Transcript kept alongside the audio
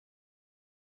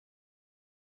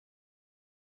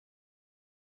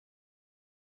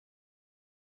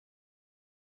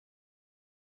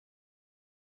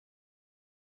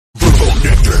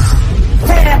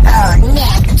Purple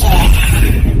Nectar.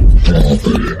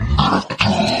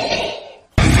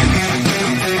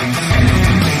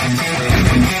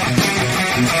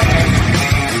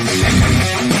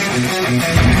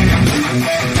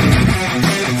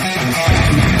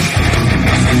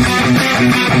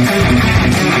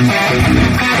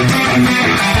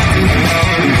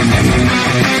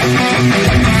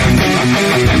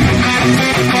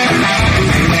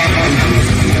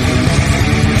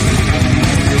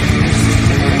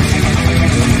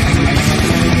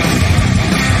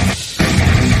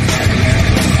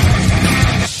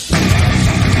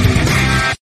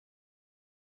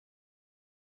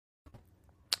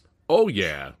 Oh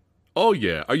yeah. Oh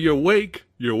yeah. Are you awake?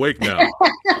 You're awake now.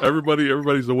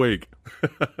 Everybody's awake.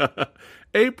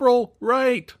 April,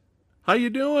 Wright. How you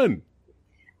doing?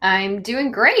 I'm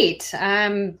doing great.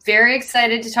 I'm very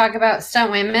excited to talk about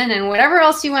stunt women and whatever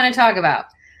else you want to talk about.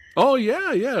 Oh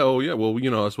yeah, yeah. Oh yeah. Well,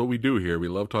 that's what we do here. We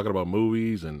love talking about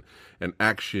movies and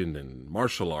action and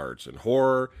martial arts and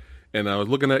horror. And I was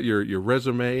looking at your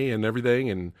resume and everything,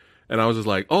 and I was just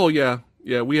like, oh yeah.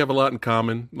 Yeah, we have a lot in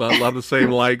common. A lot of the same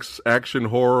likes, action,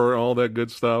 horror, all that good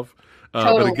stuff.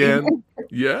 Totally. But again,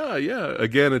 yeah.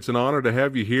 Again, it's an honor to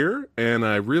have you here, and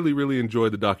I really, really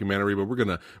enjoyed the documentary. But we're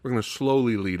gonna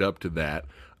slowly lead up to that.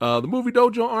 The Movie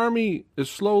Dojo Army is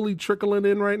slowly trickling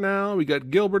in right now. We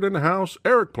got Gilbert in the house,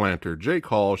 Eric Planter, Jake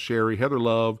Hall, Sherry, Heather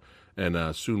Love,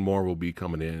 and soon more will be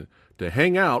coming in to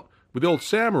hang out with the old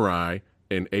samurai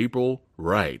and April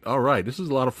Wright. All right, this is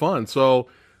a lot of fun. So,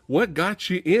 what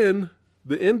got you in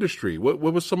the industry? What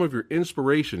was some of your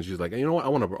inspirations? She's like, you know what, I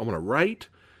want to write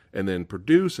and then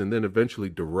produce and then eventually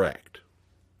direct.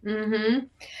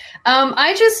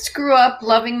 I just grew up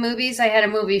loving movies. I had a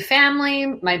movie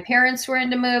family. My parents were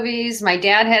into movies. My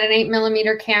dad had an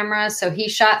 8mm camera, so he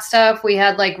shot stuff. We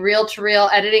had like reel-to-reel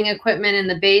editing equipment in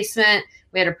the basement.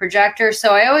 We had a projector, so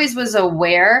I always was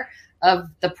aware of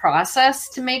the process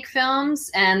to make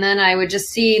films. And then I would just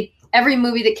see every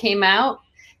movie that came out,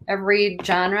 every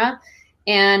genre.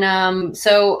 And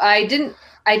so I didn't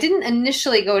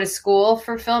initially go to school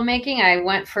for filmmaking. I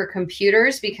went for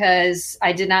computers because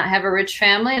I did not have a rich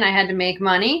family and I had to make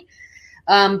money.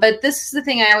 But this is the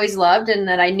thing I always loved and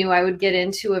that I knew I would get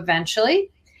into eventually.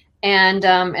 And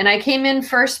I came in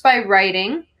first by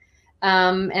writing.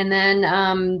 And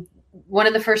then one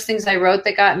of the first things I wrote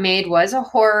that got made was a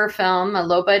horror film, a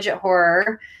low budget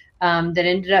horror that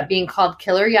ended up being called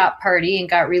Killer Yacht Party and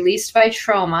got released by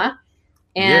Troma.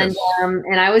 And Yes.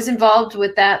 And I was involved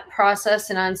with that process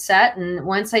and on set. And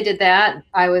once I did that,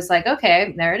 I was like,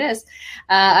 okay, there it is.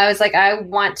 I was like, I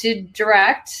want to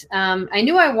direct. I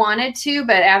knew I wanted to,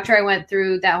 but after I went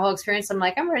through that whole experience, I'm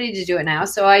like, I'm ready to do it now.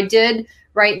 So I did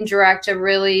write and direct a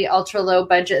really ultra low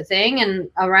budget thing. And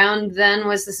around then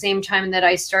was the same time that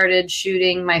I started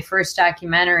shooting my first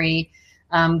documentary,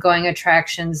 Going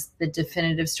Attractions, the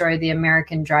definitive story of the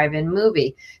American drive-in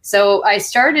movie. So I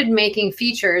started making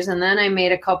features and then I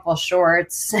made a couple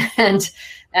shorts. And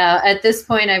at this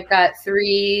point, I've got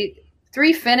three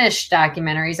finished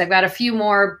documentaries. I've got a few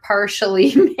more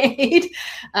partially made.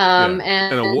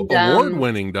 And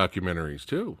award-winning documentaries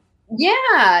too.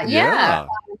 Yeah.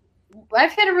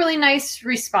 I've had a really nice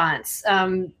response.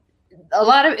 A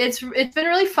lot of it's been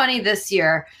really funny this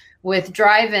year with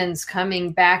drive-ins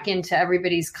coming back into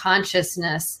everybody's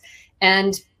consciousness.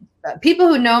 And people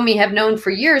who know me have known for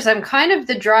years, I'm kind of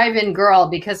the drive-in girl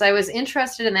because I was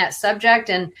interested in that subject.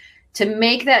 And to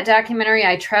make that documentary,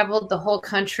 I traveled the whole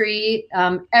country,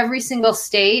 every single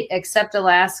state except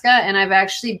Alaska. And I've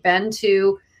actually been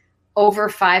to over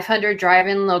 500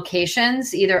 drive-in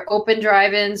locations, either open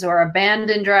drive-ins or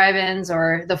abandoned drive-ins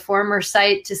or the former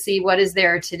site to see what is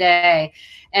there today.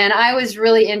 And I was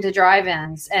really into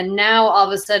drive-ins. And now all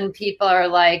of a sudden people are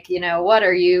like, what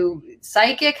are you,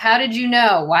 psychic? How did you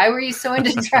know? Why were you so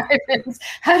into drive-ins?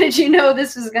 How did you know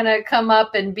this was going to come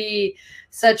up and be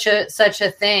such a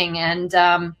thing? And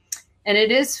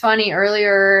it is funny,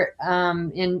 earlier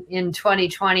in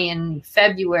 2020, in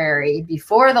February,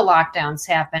 before the lockdowns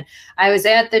happened, I was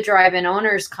at the Drive-In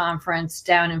Owners Conference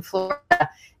down in Florida.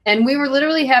 And we were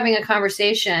literally having a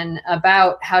conversation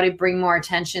about how to bring more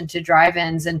attention to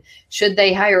drive-ins and should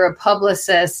they hire a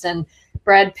publicist. And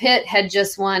Brad Pitt had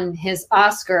just won his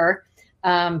Oscar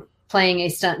playing a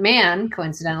stunt man,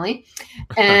 coincidentally.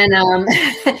 And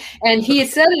and he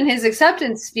said in his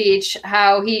acceptance speech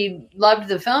how he loved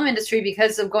the film industry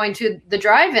because of going to the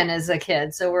drive-in as a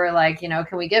kid. So we're like,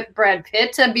 can we get Brad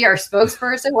Pitt to be our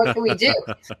spokesperson? What can we do?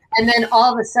 And then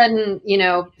all of a sudden,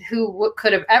 who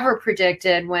could have ever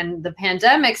predicted when the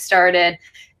pandemic started,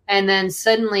 And then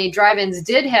suddenly drive-ins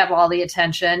did have all the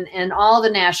attention and all the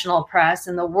national press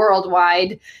and the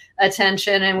worldwide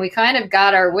attention. And we kind of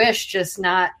got our wish, just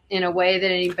not in a way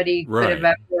that anybody could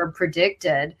have ever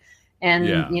predicted. And,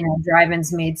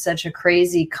 drive-ins made such a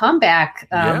crazy comeback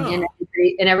in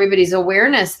everybody's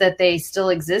awareness that they still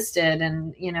existed.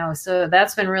 And, so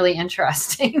that's been really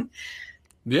interesting.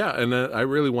 Yeah, and I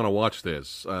really want to watch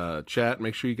this. Chat,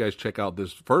 make sure you guys check out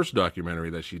this first documentary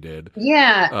that she did.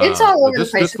 Yeah, it's all over the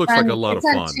place. This looks like a lot of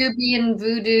fun. It's on Tubi and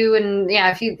Vudu, and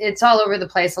it's all over the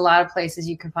place. A lot of places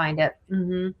you can find it.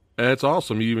 Mm-hmm. That's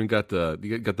awesome. You even got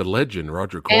the legend,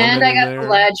 Roger Corman. And I got the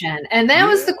legend, and that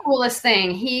was the coolest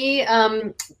thing. He,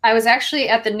 I was actually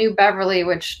at the New Beverly,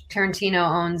 which Tarantino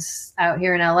owns out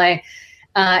here in LA.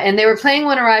 And they were playing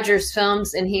one of Roger's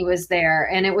films, and he was there.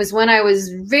 And it was when I was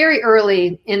very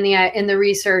early in the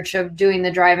research of doing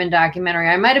the drive-in documentary.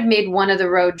 I might have made one of the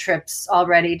road trips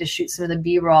already to shoot some of the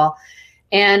B-roll.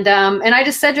 And I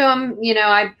just said to him,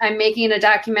 I'm making a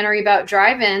documentary about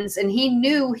drive-ins, and he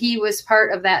knew he was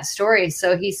part of that story.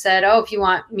 So he said, "Oh, if you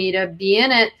want me to be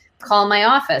in it, call my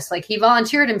office." Like, he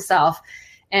volunteered himself.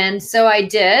 And so I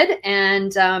did,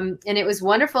 and it was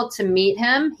wonderful to meet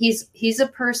him. He's a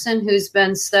person who's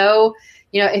been so,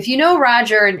 if you know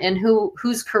Roger and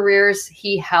whose careers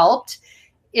he helped,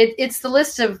 it's the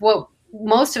list of what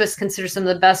most of us consider some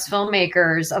of the best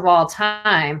filmmakers of all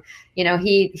time.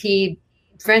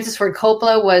 Francis Ford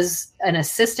Coppola was an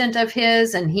assistant of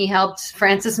his, and he helped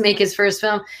Francis make his first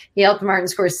film. He helped Martin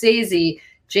Scorsese,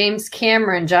 James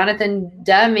Cameron, Jonathan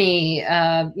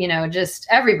Demme, just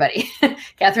everybody,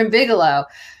 Catherine Bigelow.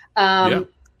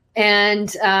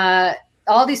 And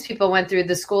all these people went through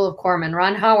the School of Corman,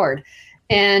 Ron Howard.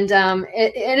 And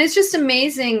it's just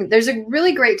amazing. There's a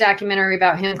really great documentary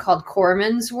about him called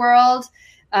Corman's World.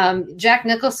 Jack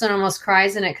Nicholson almost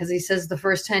cries in it because he says the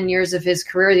first 10 years of his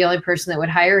career, the only person that would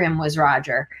hire him was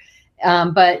Roger.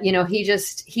 But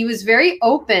he was very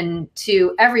open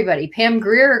to everybody. Pam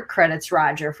Grier credits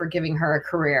Roger for giving her a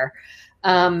career.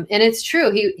 And it's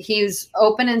true. He's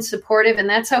open and supportive, and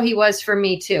that's how he was for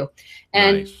me too.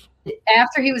 And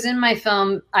after he was in my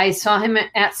film, I saw him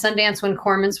at Sundance when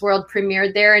Corman's World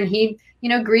premiered there, and he,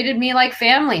 greeted me like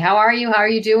family. How are you? How are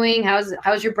you doing?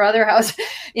 How's your brother?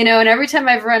 And every time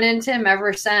I've run into him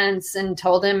ever since and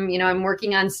told him, I'm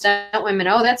working on Stunt Women.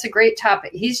 Oh, that's a great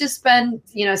topic. He's just been,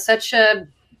 such a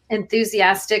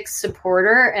enthusiastic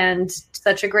supporter and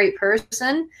such a great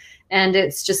person. And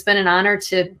it's just been an honor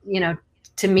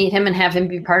to meet him and have him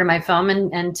be part of my film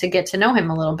and to get to know him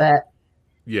a little bit.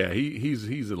 Yeah,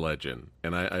 he's a legend.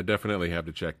 And I definitely have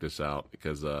to check this out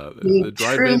because the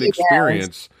drive-in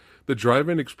experience. The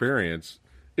drive-in experience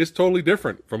is totally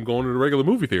different from going to the regular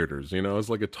movie theaters. It's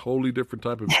like a totally different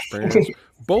type of experience.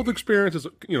 Both experiences,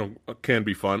 can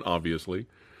be fun, obviously.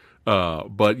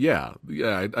 But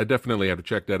I definitely have to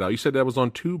check that out. You said that was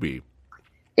on Tubi.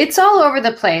 It's all over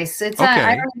the place. It's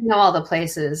I don't even know all the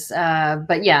places,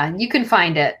 but yeah, you can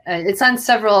find it. It's on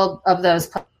several of those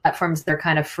platforms. They're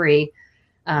kind of free.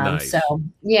 Nice. So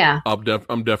yeah, I'm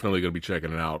definitely going to be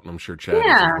checking it out. I'm sure Chad is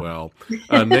as well.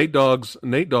 Nate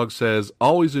Dogg says,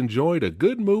 always enjoyed a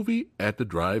good movie at the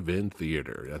drive-in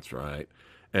theater. That's right.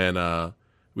 And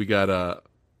we got a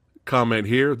comment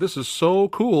here. This is so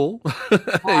cool.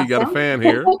 You got a fan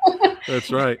here.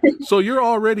 That's right. So you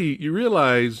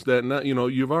realize that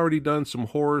you've already done some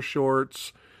horror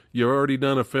shorts. You've already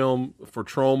done a film for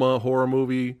Trauma horror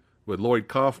movie with Lloyd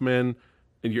Kaufman,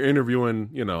 and you're interviewing,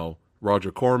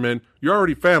 Roger Corman. You're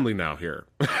already family now here.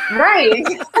 Right.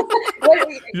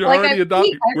 You're already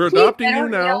adopted. We're adopting you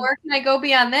now. Where can I go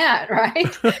beyond that,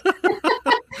 right?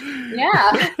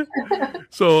 Yeah.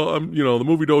 So, the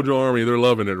Movie Dojo Army, they're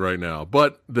loving it right now.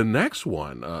 But the next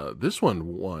one, this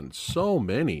one won so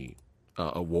many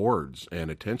awards and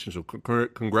attention. So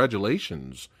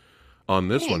congratulations on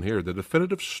this one here, the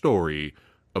definitive story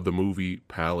of the movie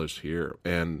Palace here.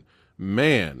 And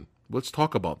man, let's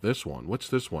talk about this one. What's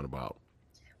this one about?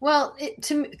 Well,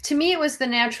 to me, it was the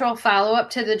natural follow-up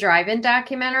to the drive-in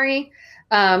documentary.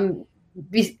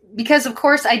 Because, of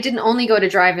course, I didn't only go to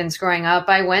drive-ins growing up.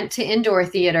 I went to indoor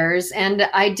theaters, and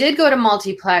I did go to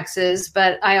multiplexes,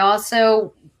 but I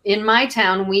also, in my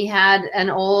town, we had an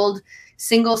old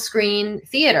single-screen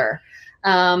theater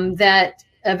that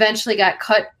eventually got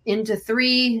cut into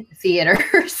 3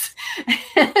 theaters,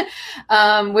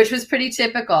 which was pretty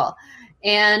typical.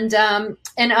 And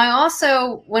I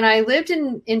also, when I lived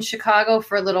in Chicago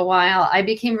for a little while, I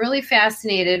became really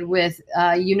fascinated with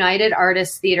United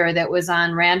Artists Theater that was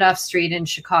on Randolph Street in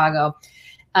Chicago.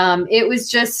 It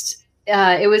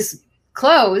was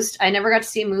closed. I never got to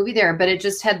see a movie there, but it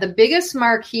just had the biggest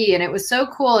marquee, and it was so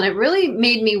cool. And it really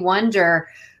made me wonder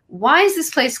why is this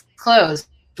place closed?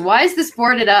 Why is this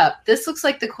boarded up? This looks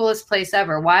like the coolest place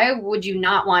ever. Why would you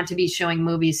not want to be showing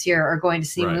movies here or going to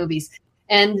see movies?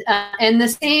 And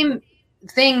the same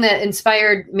thing that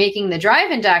inspired making the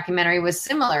drive-in documentary was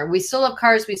similar. We still have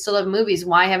cars, we still have movies.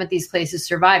 Why haven't these places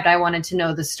survived? I wanted to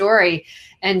know the story.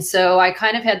 And so I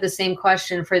kind of had the same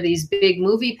question for these big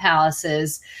movie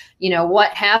palaces.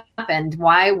 What happened?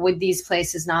 Why would these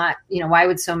places not, why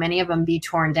would so many of them be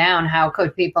torn down? How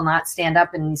could people not stand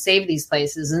up and save these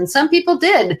places? And some people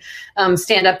did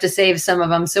stand up to save some of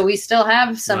them. So we still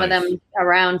have some of them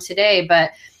around today.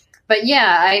 But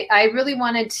yeah, I really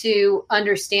wanted to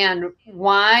understand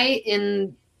why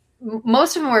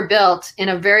most of them were built in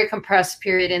a very compressed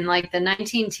period in like the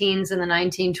 19-teens and the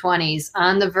 1920s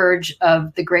on the verge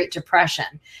of the Great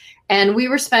Depression. And we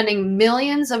were spending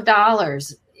millions of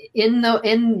dollars in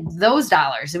those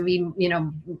dollars,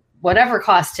 and whatever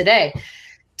cost today,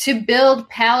 to build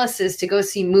palaces to go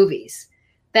see movies.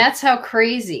 That's how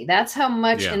crazy, that's how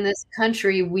much in this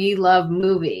country we love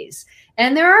movies.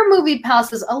 And there are movie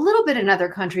palaces a little bit in other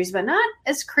countries, but not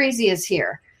as crazy as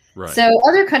here. Right. So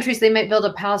other countries, they might build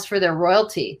a palace for their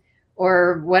royalty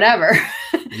or whatever.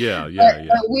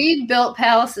 But we built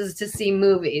palaces to see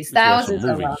movies, thousands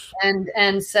of them.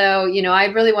 And so, I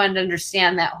really wanted to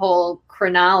understand that whole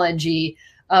chronology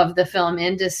of the film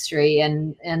industry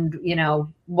and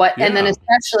what, and then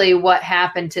especially what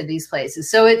happened to these places.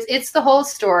 So it's the whole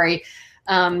story.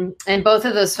 And both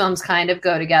of those films kind of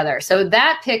go together. So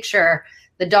that picture,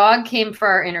 the dog came for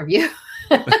our interview.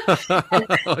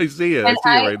 I see it. I see it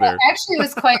right there. Actually, it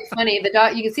was quite funny. The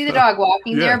dog, you can see the dog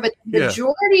walking there, but the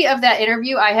majority of that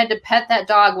interview, I had to pet that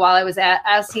dog while I was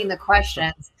asking the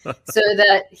questions so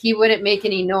that he wouldn't make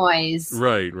any noise.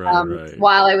 Right.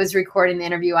 While I was recording the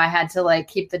interview, I had to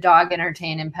keep the dog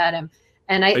entertained and pet him.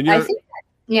 And I think,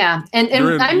 And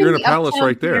you're in a palace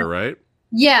right there, right?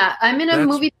 Yeah, I'm in a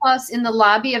movie palace in the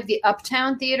lobby of the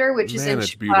Uptown Theater, which is in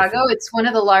Chicago. Beautiful. It's one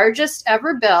of the largest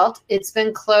ever built. It's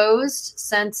been closed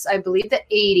since, I believe, the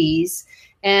 80s.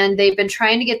 And they've been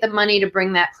trying to get the money to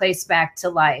bring that place back to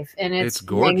life. And it's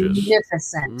gorgeous.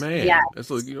 Magnificent. Man, yeah. It's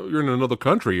like, you're in another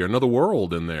country. You're another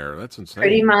world in there. That's insane.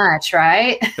 Pretty much,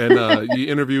 right? And you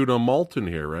interviewed Malton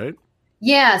here, right?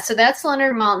 Yeah, so that's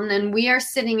Leonard Maltin, and we are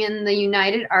sitting in the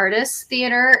United Artists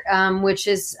Theater, which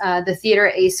is the theater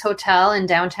at Ace Hotel in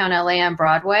downtown LA on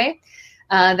Broadway.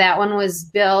 That one was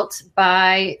built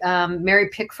by Mary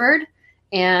Pickford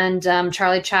and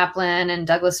Charlie Chaplin and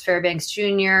Douglas Fairbanks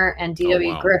Jr. and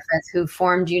D.W. Griffith, who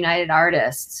formed United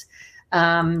Artists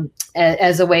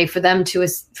as a way for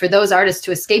those artists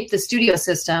to escape the studio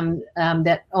system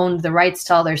that owned the rights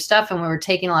to all their stuff, and we were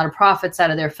taking a lot of profits out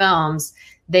of their films.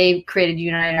 They created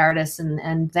United Artists,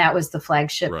 and that was the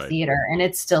flagship theater, and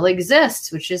it still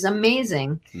exists, which is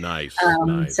amazing. Nice.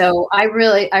 So I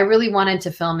really wanted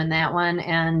to film in that one.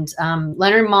 And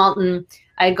Leonard Maltin,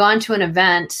 I had gone to an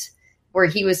event where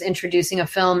he was introducing a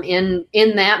film in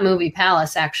that movie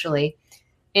palace, actually.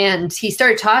 And he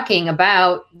started talking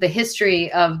about the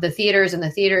history of the theaters and the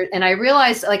theater. And I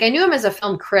realized, I knew him as a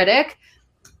film critic,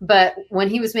 but when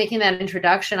he was making that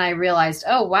introduction, I realized,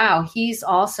 oh, wow, he's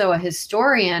also a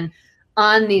historian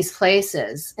on these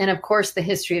places. And of course, the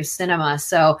history of cinema.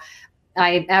 So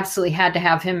I absolutely had to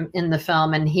have him in the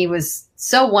film. And he was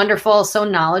so wonderful, so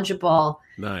knowledgeable.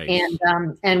 Nice.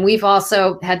 And we've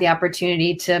also had the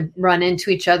opportunity to run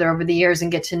into each other over the years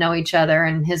and get to know each other,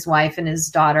 and his wife and his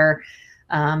daughter.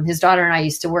 His daughter and I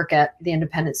used to work at the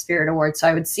Independent Spirit Awards, so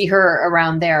I would see her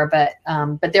around there. But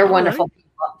they're wonderful people.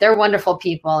 They're wonderful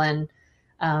people, and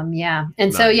And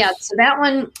nice. So that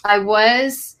one, I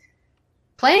was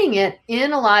playing it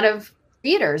in a lot of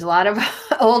theaters, a lot of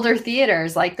older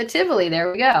theaters, like the Tivoli.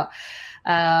 There we go.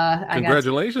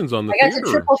 Congratulations on the theater. I got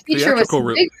a triple feature with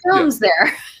some big films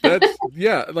there. That's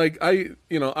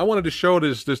I wanted to show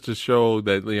this just to show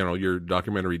that your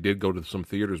documentary did go to some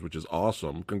theaters, which is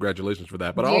awesome. Congratulations for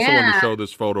that. But I also wanted to show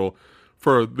this photo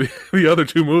for the other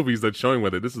two movies that's showing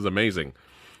with it. This is amazing.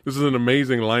 This is an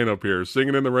amazing lineup here.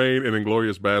 Singing in the Rain and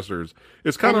Inglourious Bastards.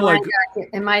 It's kind of like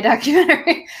in my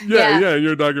documentary.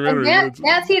 Your documentary.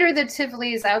 That theater, the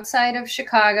Tivoli, is outside of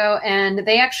Chicago, and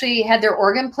they actually had their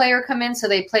organ player come in, so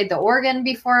they played the organ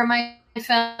before my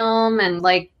film and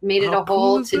made it a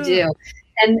whole to do.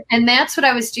 And that's what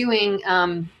I was doing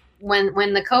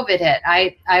when the COVID hit.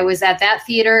 I was at that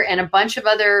theater and a bunch of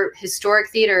other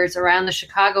historic theaters around the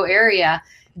Chicago area,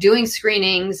 doing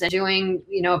screenings and doing,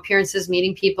 appearances,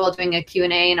 meeting people, doing a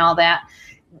Q&A and all that.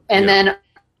 And then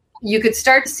you could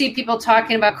start to see people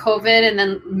talking about COVID. And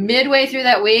then midway through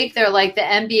that week, they're like, the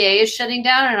NBA is shutting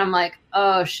down. And I'm like,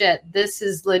 oh shit, this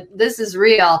is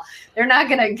real. They're not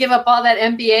going to give up all that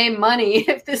NBA money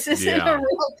if this isn't a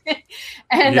real thing.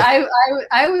 And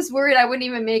I was worried I wouldn't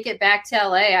even make it back to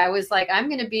LA. I was like, I'm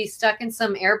going to be stuck in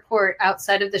some airport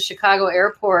outside of the Chicago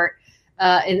airport,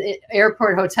 in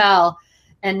airport hotel,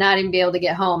 and not even be able to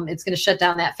get home. It's going to shut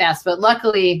down that fast. But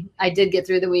luckily, I did get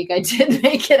through the week. I did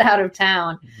make it out of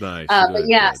town. Nice. But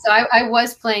yeah, so I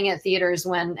was playing at theaters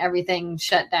when everything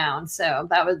shut down. So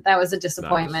that was a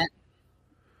disappointment.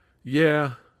 Nice.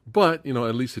 Yeah, but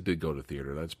at least it did go to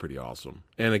theater. That's pretty awesome.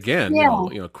 And again, you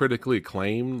know, critically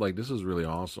acclaimed. Like, this is really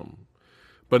awesome.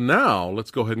 But now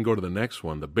let's go ahead and go to the next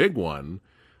one, the big one.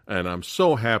 And I'm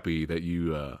so happy that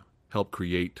you helped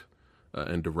create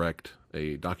and direct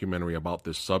a documentary about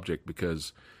this subject,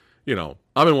 because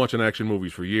I've been watching action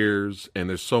movies for years, and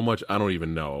there's so much I don't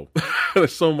even know.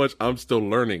 There's so much I'm still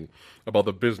learning about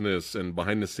the business and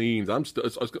behind the scenes. I'm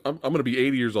going to be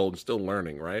 80 years old and still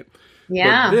learning, right?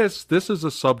 Yeah. But this is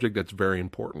a subject that's very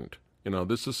important.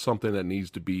 This is something that needs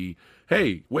to be,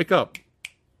 hey, wake up.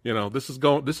 This has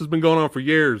been going on for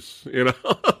years, and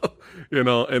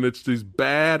it's these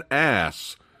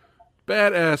badass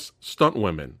stunt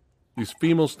women. These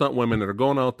female stunt women that are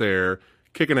going out there,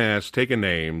 kicking ass, taking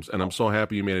names, and I'm so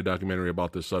happy you made a documentary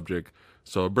about this subject.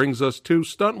 So it brings us to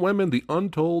Stunt Women, the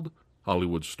Untold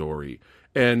Hollywood Story.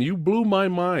 And you blew my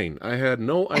mind. I had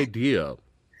no idea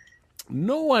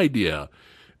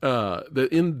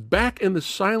that back in the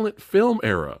silent film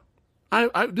era,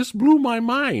 I this blew my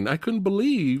mind. I couldn't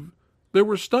believe there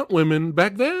were stunt women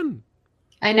back then.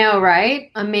 I know,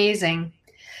 right? Amazing.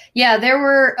 Yeah, there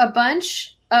were a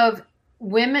bunch of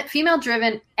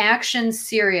female-driven action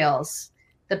serials,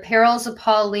 The Perils of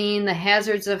Pauline, The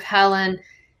Hazards of Helen,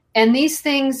 and these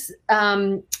things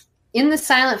in the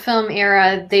silent film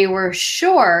era, they were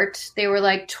short. They were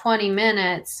like 20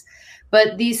 minutes,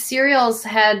 but these serials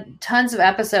had tons of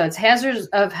episodes. Hazards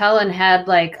of Helen had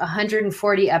like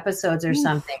 140 episodes or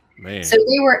something. Man. So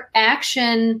they were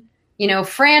action,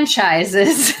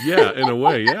 franchises. Yeah, in a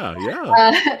way,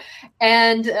 yeah.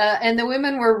 And the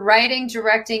women were writing,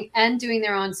 directing, and doing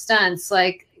their own stunts,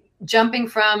 like jumping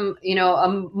from,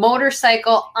 a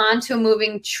motorcycle onto a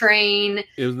moving train.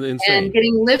 It was insane. And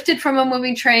getting lifted from a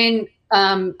moving train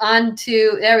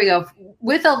onto, there we go,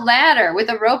 with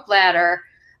a rope ladder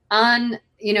on,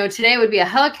 today it would be a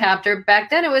helicopter. Back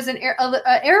then it was an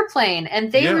airplane.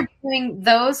 And they were doing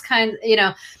those kinds,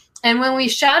 And when we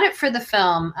shot it for the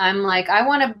film, I'm like, I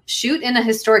want to shoot in a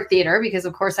historic theater because,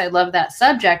 of course, I love that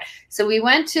subject. So we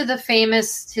went to the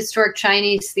famous historic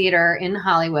Chinese theater in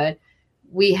Hollywood.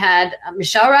 We had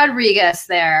Michelle Rodriguez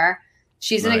there.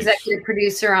 She's an executive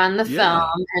producer on the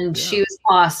film, and she was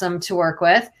awesome to work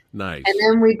with. Nice. And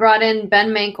then we brought in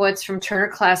Ben Mankiewicz from Turner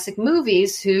Classic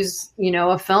Movies, who's,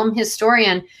 a film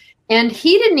historian. And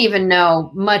he didn't even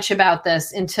know much about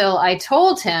this until I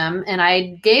told him, and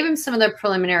I gave him some of the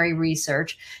preliminary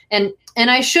research. And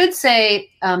I should say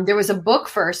there was a book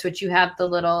first, which you have the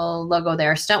little logo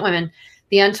there, Stunt Women,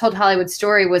 The Untold Hollywood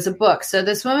Story was a book. So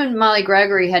this woman, Molly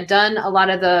Gregory, had done a lot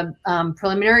of the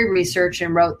preliminary research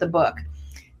and wrote the book.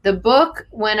 The book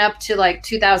went up to like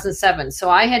 2007. So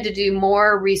I had to do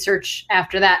more research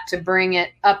after that to bring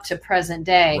it up to present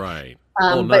day. Right.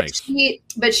 Nice.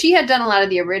 But she had done a lot of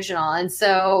the original. And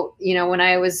so, when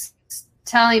I was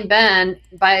telling Ben,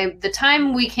 by the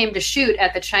time we came to shoot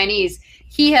at the Chinese,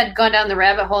 he had gone down the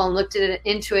rabbit hole and looked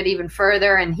into it even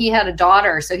further. And he had a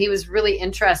daughter. So he was really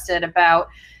interested about,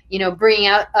 bringing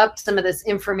up some of this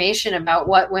information about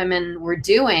what women were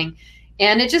doing.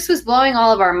 And it just was blowing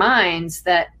all of our minds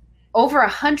that over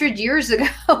 100 years ago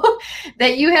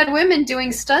that you had women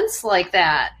doing stunts like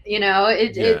that.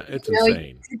 It's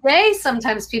insane. Today,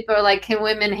 sometimes people are like, can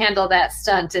women handle that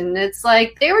stunt? And it's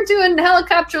like, they were doing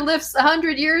helicopter lifts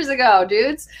 100 years ago,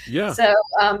 dudes. Yeah. So,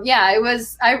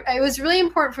 it was really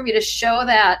important for me to show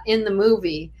that in the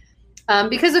movie.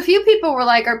 Because a few people were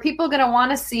like, are people going to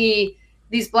want to see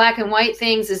these black and white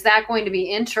things? Is that going to be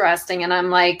interesting? And I'm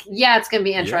like, yeah, it's going to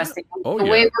be interesting. Yeah. The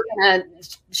way we're going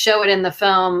to show it in the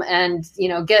film and,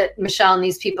 get Michelle and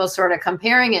these people sort of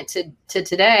comparing it to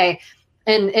today.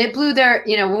 And it blew their,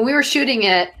 when we were shooting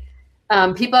it,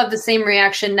 people have the same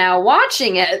reaction now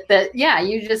watching it that,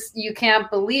 you can't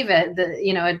believe it.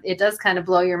 That, it does kind of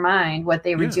blow your mind what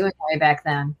they were doing way back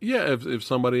then. Yeah. If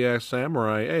somebody asked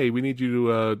Samurai, hey, we need you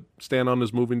to stand on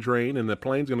this moving train and the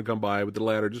plane's going to come by with the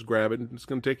ladder, just grab it and it's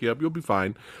going to take you up. You'll be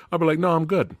fine. I'll be like, no, I'm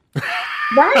good.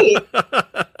 Right.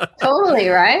 Totally.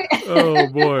 Right. Oh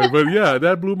boy. But yeah,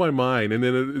 that blew my mind. And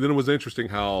then it was interesting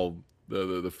how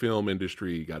the film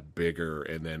industry got bigger,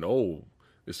 and then,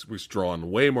 this was drawing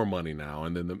way more money now.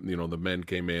 And then the men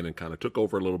came in and kind of took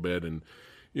over a little bit, and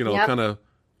Yep. kind of,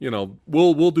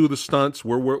 we'll do the stunts.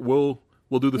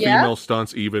 We'll do the female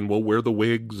stunts even. We'll wear the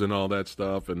wigs and all that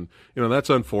stuff. And, that's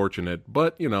unfortunate.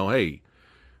 But, hey,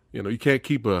 you can't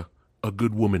keep a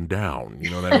good woman down. You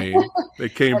know what I mean? They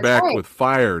came back with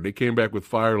fire. They came back with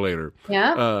fire later.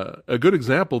 Yeah. A good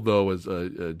example, though, is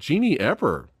Jeannie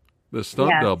Epper, the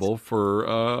stunt double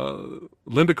for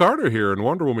Linda Carter here in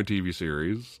Wonder Woman TV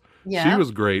series. Yeah. She was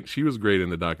great. She was great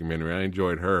in the documentary. I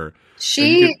enjoyed her.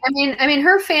 I mean,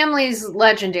 her family's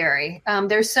legendary.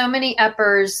 There's so many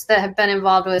Eppers that have been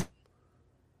involved with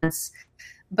this.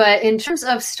 But in terms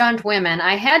of stunt women,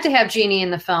 I had to have Jeannie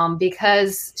in the film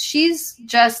because she's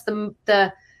just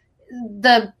the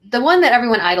one that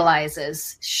everyone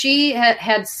idolizes. She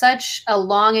had such a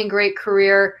long and great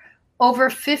career,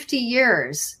 over 50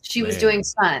 years. She was doing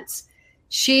stunts.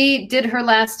 She did her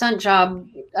last stunt job,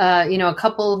 a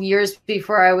couple of years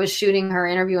before I was shooting her,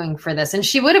 interviewing for this, and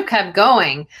she would have kept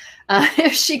going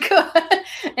if she could.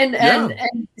 And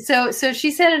so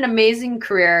she's had an amazing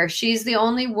career. She's the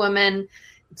only woman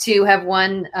to have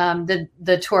won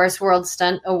the Taurus World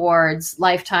Stunt Awards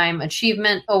Lifetime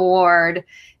Achievement Award.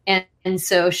 And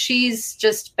so she's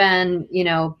just been,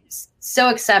 so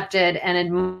accepted and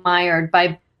admired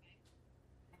by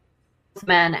both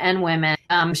men and women.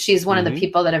 She's one of the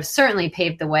people that have certainly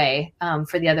paved the way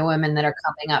for the other women that are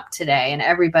coming up today. And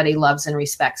everybody loves and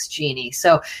respects Jeannie.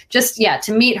 So just,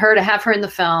 to meet her, to have her in the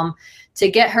film,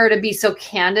 to get her to be so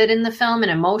candid in the film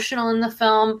and emotional in the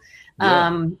film,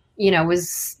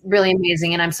 was really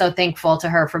amazing. And I'm so thankful to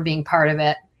her for being part of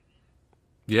it.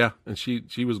 Yeah, and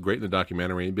she was great in the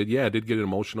documentary. But it did get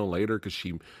emotional later because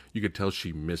you could tell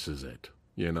she misses it.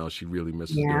 She really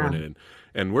misses doing it.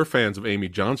 And we're fans of Amy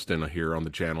Johnston here on the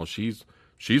channel. She's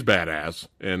badass.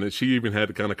 And she even had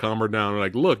to kind of calm her down.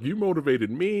 Like, look, you motivated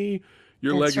me.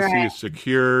 Your legacy is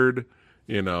secured.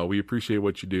 We appreciate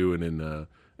what you do. And then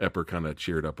Epper kind of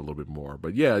cheered up a little bit more.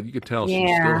 But you could tell she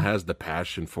still has the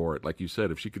passion for it. Like you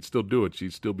said, if she could still do it,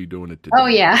 she'd still be doing it today. Oh,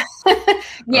 yeah.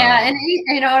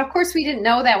 And, of course, we didn't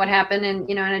know that would happen. And,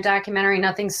 in a documentary,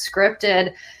 nothing's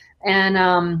scripted.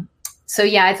 And so,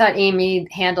 I thought Amy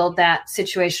handled that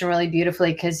situation really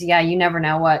beautifully because, you never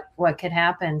know what could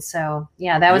happen. So,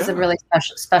 that was a really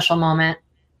special moment.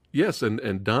 Yes.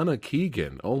 And Donna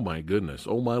Keegan. Oh, my goodness.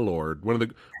 Oh, my Lord. One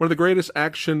of the greatest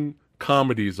action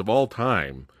comedies of all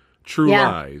time, True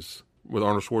Lies, with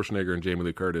Arnold Schwarzenegger and Jamie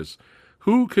Lee Curtis.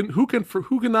 Who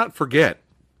cannot forget?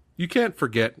 You can't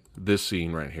forget this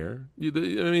scene right here.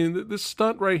 This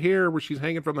stunt right here where she's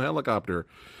hanging from the helicopter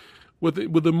with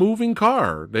the moving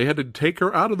car. They had to take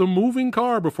her out of the moving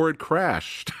car before it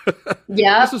crashed.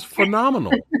 Yeah, this is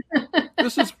phenomenal.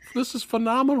 This is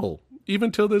phenomenal.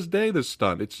 Even till this day, this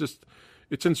stunt.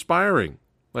 It's inspiring.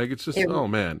 Like it's just oh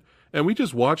man. And we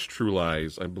just watched True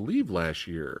Lies, I believe, last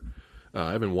year.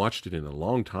 I haven't watched it in a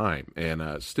long time,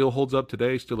 and still holds up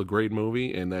today. Still a great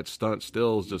movie, and that stunt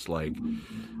still is just like,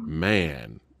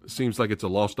 man, it seems like it's a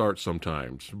lost art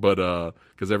sometimes, but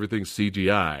because everything's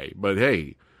CGI. But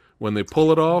hey, when they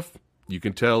pull it off, you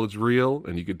can tell it's real,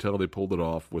 and you can tell they pulled it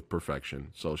off with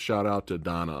perfection. So shout out to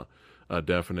Donna,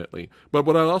 definitely. But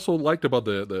what I also liked about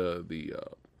the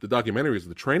documentary is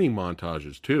the training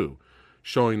montages too.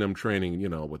 Showing them training,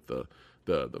 with the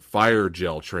fire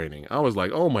gel training. I was like,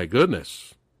 oh my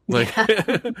goodness. Like,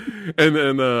 and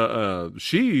then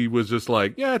she was just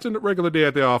like, it's a regular day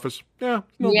at the office. Yeah,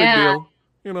 no big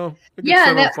deal.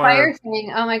 That fire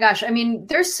thing. Oh my gosh. I mean,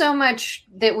 there's so much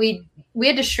that we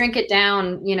had to shrink it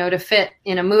down, to fit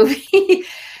in a movie.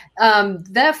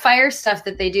 The fire stuff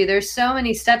that they do, there's so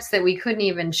many steps that we couldn't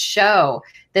even show,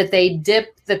 that they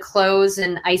dip the clothes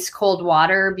in ice cold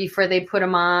water before they put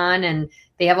them on. And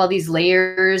they have all these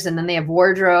layers, and then they have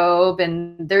wardrobe,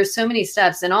 and there's so many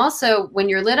steps. And also when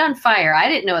you're lit on fire, I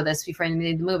didn't know this before I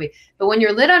made the movie, but when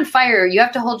you're lit on fire, you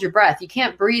have to hold your breath. You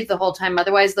can't breathe the whole time.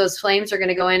 Otherwise those flames are going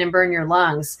to go in and burn your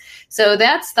lungs. So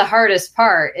that's the hardest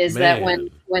part is that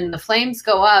when the flames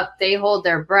go up, they hold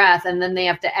their breath and then they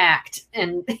have to act.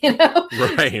 And,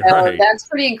 right. That's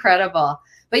pretty incredible.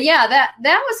 But that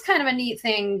was kind of a neat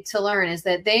thing to learn is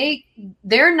that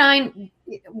they're 9.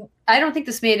 I don't think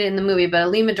this made it in the movie, but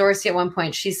Alima Dorsey at one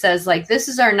point, she says like, this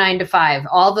is our 9 to 5,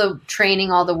 all the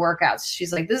training, all the workouts.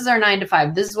 She's like, this is our 9 to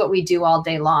 5. This is what we do all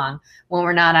day long. When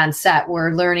we're not on set,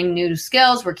 we're learning new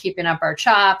skills. We're keeping up our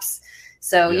chops.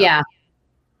 So yeah.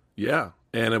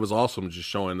 And it was awesome just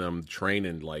showing them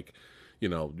training, like, you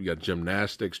got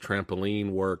gymnastics,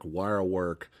 trampoline work, wire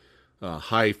work,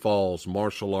 high falls,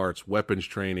 martial arts, weapons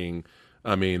training,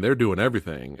 I mean, they're doing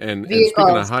everything. And speaking of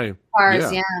Vehicles, high,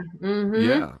 cars, yeah, yeah.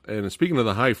 yeah. And speaking of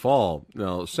the high fall,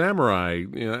 samurai,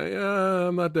 yeah,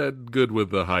 I'm not that good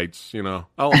with the heights.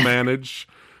 I'll manage,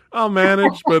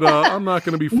 but I'm not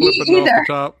going to be Me flipping off the either.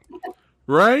 top.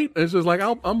 Right? It's just like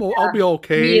I'll be Me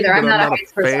okay, either. but I'm I'm not a not a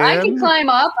heights person. I can fan. climb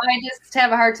up. I just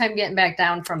have a hard time getting back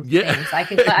down from Yeah, things. I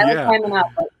like yeah, climbing up,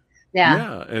 but yeah.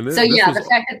 yeah. And So this yeah, was, the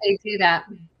fact that they do that,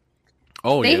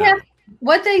 oh they yeah, have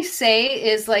what they say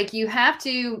is like you have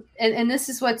to, and this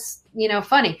is what's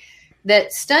funny,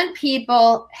 that stunt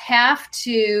people have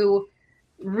to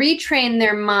retrain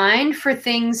their mind for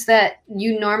things that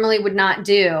you normally would not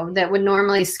do, that would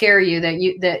normally scare you,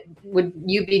 that would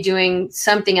you be doing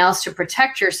something else to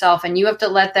protect yourself, and you have to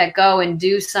let that go and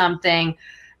do something.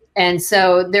 And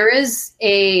so there is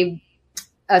a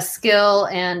skill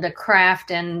and a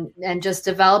craft and just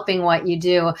developing what you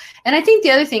do. And I think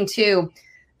the other thing too,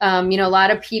 a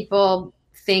lot of people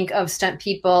think of stunt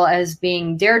people as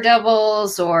being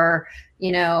daredevils or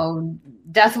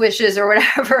death wishes or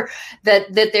whatever,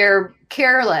 that they're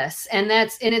careless, and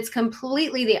it's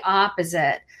completely the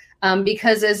opposite,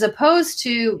 because as opposed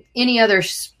to any other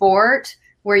sport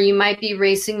where you might be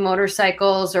racing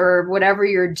motorcycles or whatever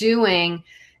you're doing,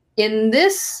 in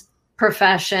this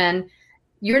profession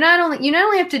you not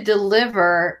only have to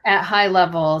deliver at high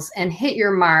levels and hit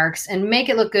your marks and make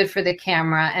it look good for the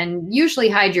camera and usually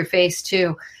hide your face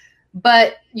too,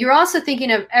 but you're also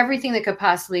thinking of everything that could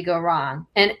possibly go wrong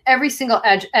and every single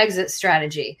exit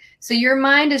strategy. So your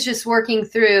mind is just working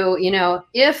through,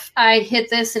 if I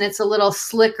hit this and it's a little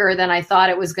slicker than I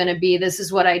thought it was going to be, this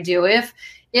is what I do.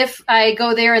 If I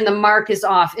go there and the mark is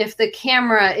off, if the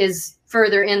camera is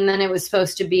further in than it was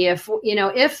supposed to be, if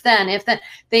then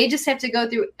they just have to go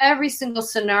through every single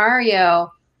scenario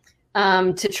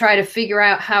to try to figure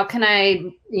out how can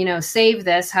I, save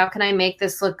this? How can I make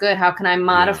this look good? How can I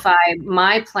modify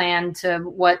my plan to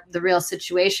what the real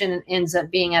situation ends up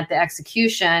being at the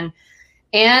execution,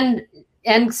 and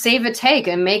save a take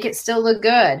and make it still look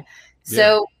good?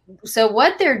 Yeah. So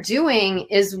what they're doing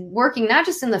is working not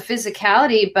just in the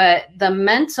physicality, but the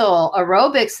mental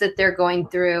aerobics that they're going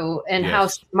through and how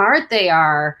smart they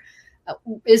are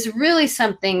is really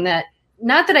something that,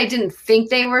 not that I didn't think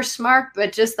they were smart,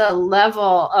 but just the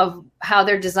level of how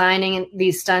they're designing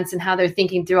these stunts and how they're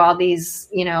thinking through all these,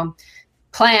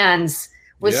 plans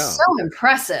was so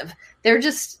impressive. They're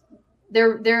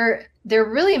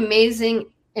really amazing,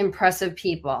 impressive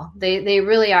people. They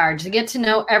really are. To get to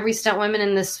know every stunt woman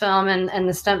in this film and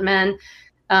the stunt men,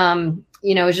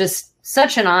 is just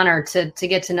such an honor to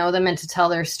get to know them and to tell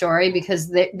their story,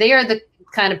 because they are the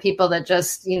kind of people that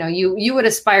just, you would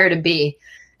aspire to be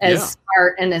as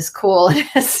smart and as cool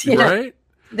as, right?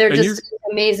 They're just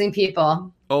amazing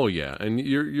people. Oh yeah. And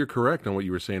you're correct on what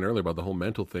you were saying earlier about the whole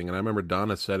mental thing. And I remember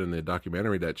Donna said in the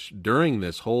documentary that during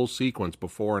this whole sequence,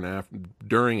 before and after,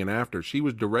 during and after, she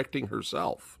was directing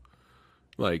herself.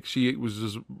 Like she was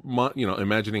just,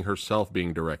 imagining herself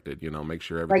being directed, make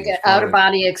sure everything's like an out of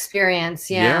body experience.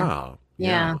 Yeah.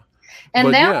 And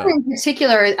but that one in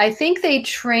particular, I think they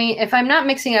train, if I'm not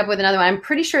mixing up with another one, I'm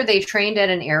pretty sure they trained at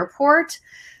an airport,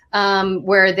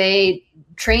 where they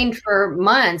trained for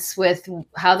months with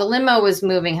how the limo was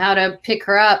moving, how to pick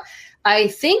her up. I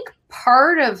think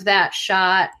part of that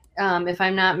shot, if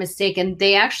I'm not mistaken,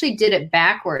 they actually did it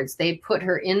backwards. They put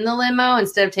her in the limo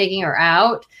instead of taking her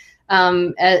out,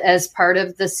 as part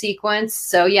of the sequence.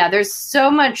 So yeah, there's so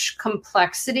much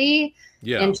complexity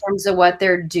in terms of what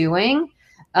they're doing.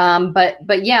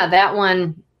 But yeah, that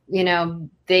one,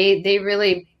 they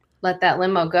really let that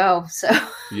limo go. So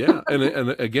yeah. And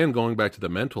again, going back to the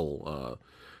mental,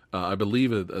 I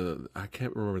believe I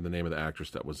can't remember the name of the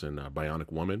actress that was in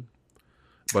Bionic Woman,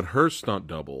 but her stunt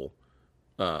double,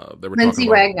 they were Lindsay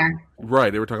Wagner.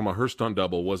 Right. They were talking about her stunt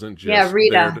double wasn't just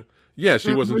Rita.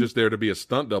 She wasn't just there to be a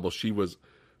stunt double. She was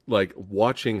like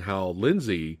watching how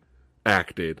Lindsay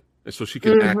acted, and so she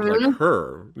could act like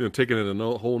her, taking it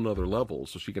a whole nother level,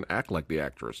 so she can act like the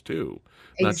actress too,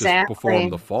 not just perform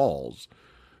the falls.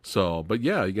 So, but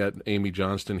yeah, you got Amy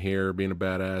Johnston here being a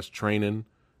badass, training,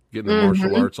 getting the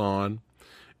martial arts on,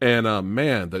 and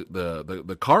man,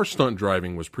 the car stunt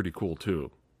driving was pretty cool too.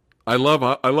 I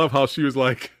love how she was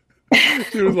like.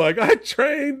 She was like, I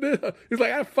trained. He's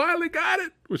like, I finally got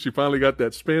it. When she finally got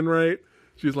that spin right,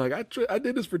 she's like, I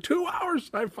did this for 2 hours.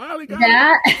 I finally got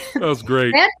it. That was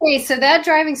great. That day, so that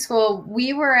driving school,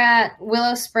 we were at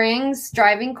Willow Springs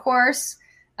driving course,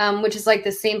 which is like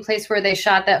the same place where they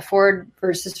shot that Ford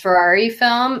versus Ferrari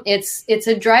film. It's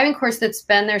a driving course that's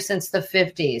been there since the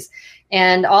 50s.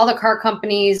 And all the car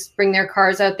companies bring their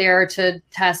cars out there to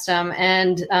test them.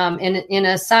 And in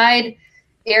a side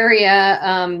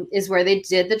area is where they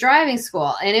did the driving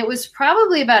school. And it was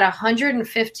probably about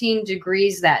 115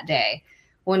 degrees that day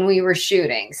when we were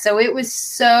shooting. So it was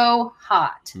so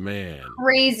hot. Man.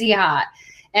 Crazy hot.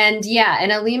 And yeah,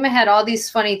 and Alima had all these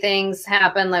funny things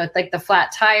happen, like the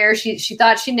flat tire. She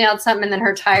thought she nailed something and then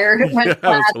her tire went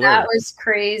flat. That was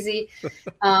crazy.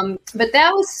 But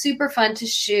that was super fun to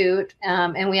shoot.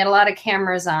 And we had a lot of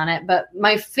cameras on it. But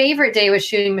my favorite day was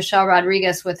shooting Michelle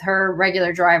Rodriguez with her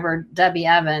regular driver, Debbie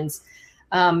Evans.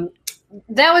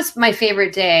 That was my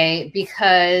favorite day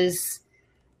because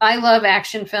I love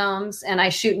action films and I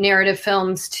shoot narrative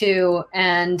films too.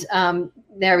 And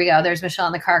there we go. There's Michelle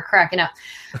in the car cracking up.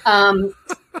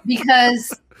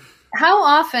 Because how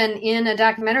often in a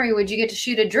documentary would you get to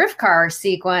shoot a drift car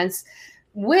sequence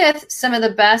with some of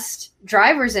the best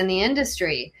drivers in the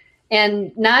industry?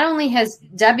 And not only has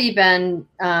Debbie been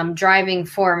driving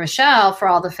for Michelle for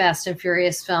all the Fast and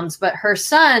Furious films, but her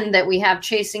son that we have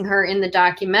chasing her in the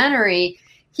documentary,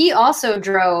 he also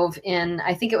drove in,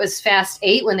 I think it was Fast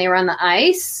 8 when they were on the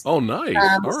ice. Oh, nice.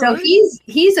 So right.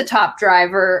 he's a top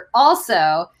driver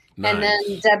also. Nice. And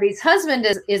then Debbie's husband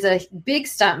is a big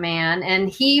stunt man, and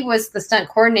he was the stunt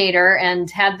coordinator and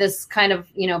had this kind of,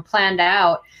 planned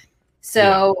out.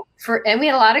 So and we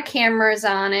had a lot of cameras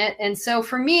on it. And so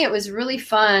for me, it was really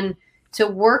fun to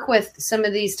work with some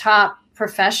of these top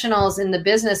professionals in the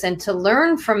business and to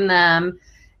learn from them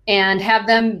and have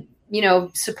them,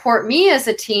 support me as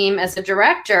a team, as a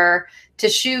director, to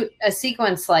shoot a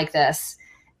sequence like this.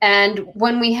 And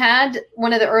when we had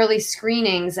one of the early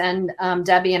screenings and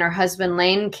Debbie and her husband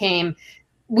Lane came,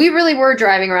 we really were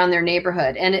driving around their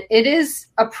neighborhood. And it is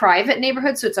a private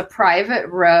neighborhood, so it's a private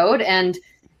road. And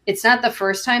it's not the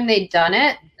first time they'd done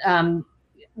it.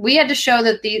 We had to show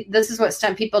that this is what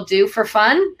stunt people do for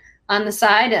fun on the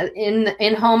side,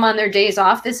 in home on their days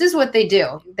off. This is what they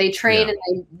do. They train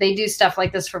and they do stuff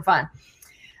like this for fun.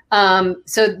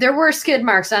 So there were skid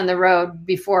marks on the road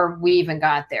before we even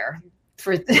got there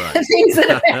for things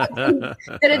that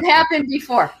had happened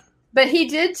before. But he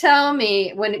did tell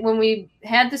me when we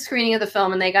had the screening of the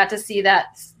film and they got to see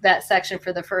that section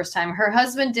for the first time, her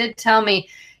husband did tell me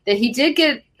that he did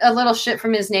get a little shit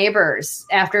from his neighbors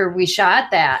after we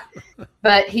shot that.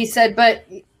 But he said,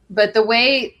 but the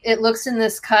way it looks in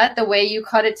this cut, the way you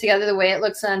cut it together, the way it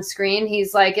looks on screen,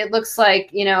 he's like, it looks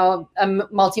like, a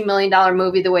multi-million-dollar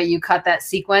movie, the way you cut that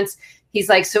sequence. He's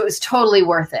like, so it was totally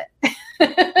worth it.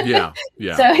 Yeah.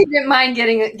 So he didn't mind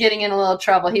getting in a little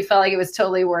trouble. He felt like it was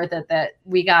totally worth it that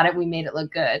we got it. We made it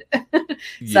look good.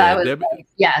 So I was like,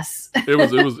 yes.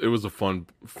 it was a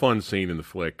fun scene in the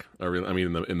flick. In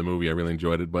the movie, I really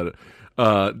enjoyed it. But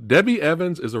Debbie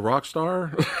Evans is a rock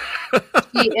star.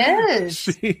 She is.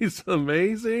 She's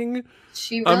amazing.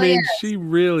 She really is. She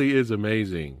really is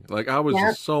amazing. Like, I was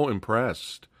just so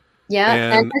impressed.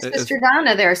 Yeah, and her sister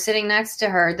Donna there sitting next to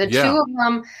her. The two of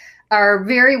them are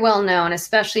very well known,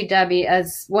 especially Debbie,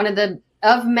 as one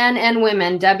of men and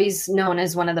women. Debbie's known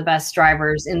as one of the best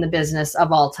drivers in the business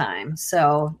of all time.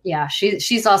 So yeah,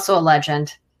 she's also a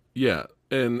legend. Yeah,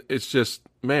 and it's just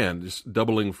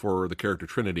doubling for the character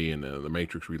Trinity in the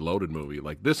Matrix Reloaded movie.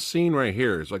 Like, this scene right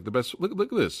here is like the best.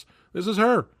 Look at this. This is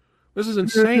her. This is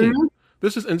insane. Mm-hmm.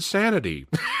 This is insanity.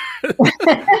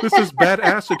 This is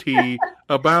badassity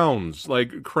abounds,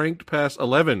 like cranked past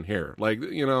 11 here. Like,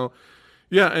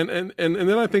 yeah. And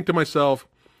then I think to myself,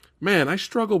 man, I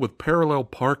struggle with parallel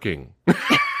parking.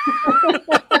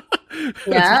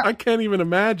 I can't even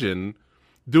imagine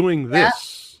doing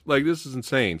this. Like, this is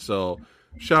insane. So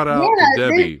shout out to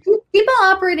Debbie. People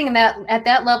operating at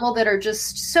that level that are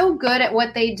just so good at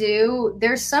what they do,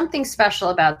 there's something special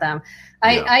about them.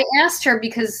 I asked her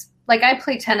because, like, I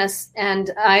play tennis,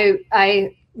 and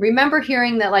I remember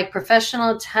hearing that, like,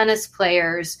 professional tennis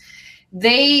players,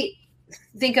 they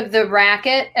think of the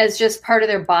racket as just part of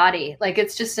their body. Like,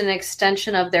 it's just an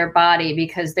extension of their body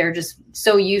because they're just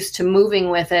so used to moving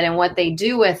with it and what they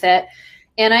do with it.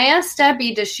 And I asked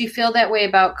Debbie, does she feel that way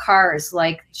about cars?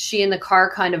 Like, she and the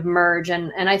car kind of merge.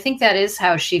 And I think that is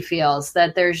how she feels,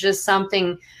 that there's just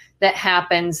something that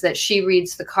happens, that she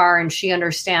reads the car and she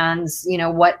understands,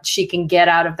 what she can get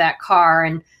out of that car.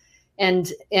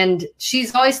 And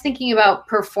she's always thinking about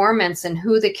performance and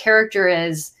who the character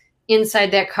is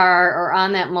inside that car or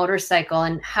on that motorcycle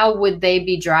and how would they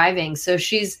be driving. So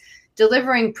she's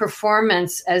delivering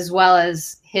performance as well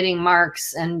as hitting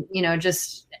marks and,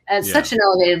 just at such an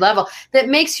elevated level that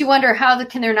makes you wonder, how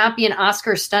can there not be an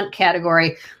Oscar stunt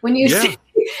category when you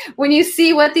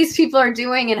see what these people are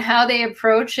doing and how they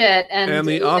approach it? And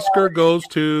the Oscar goes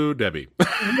to Debbie.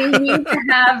 We need to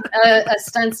have a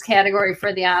stunts category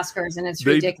for the Oscars, and it's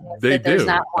ridiculous that there's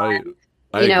not one.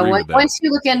 I agree with that. Once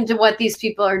you look into what these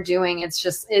people are doing, it's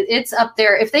just it's up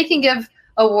there. If they can give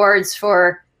awards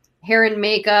for hair and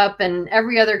makeup and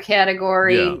every other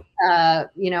category, all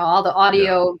the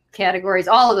audio categories,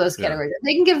 all of those categories, if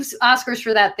they can give Oscars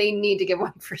for that, they need to give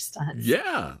one for stunts.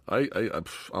 Yeah,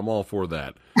 I'm all for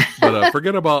that. But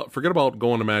forget about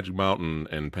going to Magic Mountain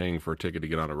and paying for a ticket to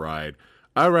get on a ride.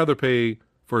 I'd rather pay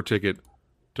for a ticket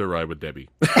to ride with Debbie.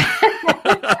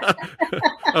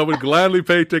 I would gladly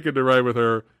pay a ticket to ride with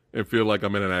her and feel like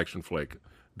I'm in an action flick.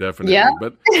 Definitely. Yeah.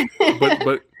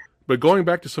 But going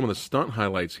back to some of the stunt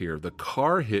highlights here, the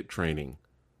car hit training.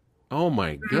 Oh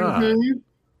my God. Mm-hmm.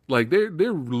 Like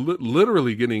they're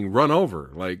literally getting run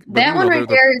over. Like that one right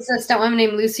there is a stunt woman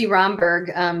named Lucy Romberg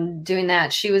doing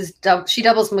that. She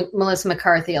doubles Melissa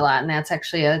McCarthy a lot, and that's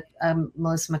actually a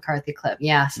Melissa McCarthy clip.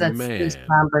 Yeah, so that's Lucy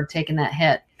Romberg taking that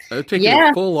hit. Taking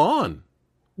it full on.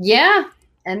 Yeah,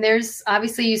 and there's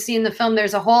obviously you see in the film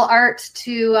there's a whole art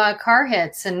to car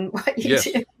hits and what you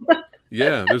do.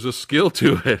 Yeah, there's a skill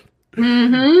to it.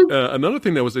 Mm-hmm. Another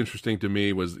thing that was interesting to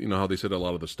me was how they said a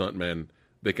lot of the stuntmen,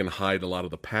 they can hide a lot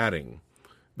of the padding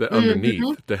that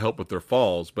underneath to help with their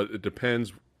falls, but it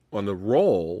depends on the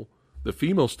role the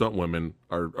female stunt women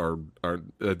are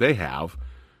they have.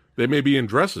 They may be in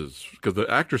dresses because the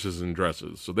actress is in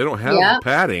dresses, so they don't have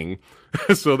padding,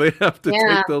 so they have to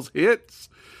take those hits.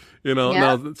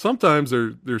 Now sometimes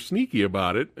they're sneaky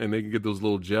about it, and they can get those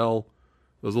little gel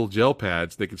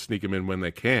pads. They can sneak them in when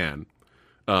they can.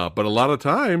 But a lot of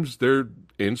times they're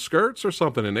in skirts or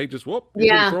something, and they just you're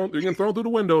gonna throw through the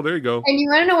window. There you go. And you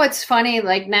want to know what's funny?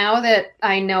 Like now that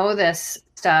I know this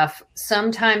stuff,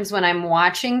 sometimes when I'm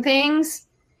watching things,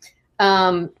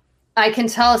 I can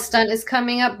tell a stunt is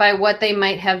coming up by what they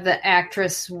might have the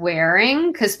actress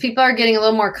wearing, because people are getting a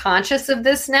little more conscious of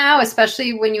this now,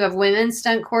 especially when you have women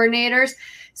stunt coordinators.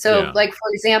 So, like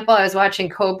for example, I was watching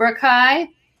Cobra Kai,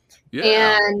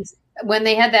 and when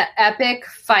they had that epic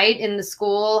fight in the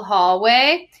school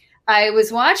hallway, I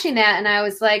was watching that and I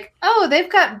was like, oh,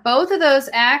 they've got both of those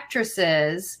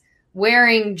actresses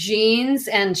wearing jeans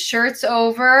and shirts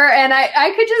over. And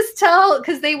I could just tell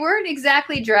because they weren't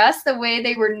exactly dressed the way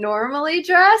they were normally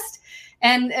dressed.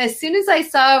 And as soon as I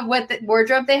saw what the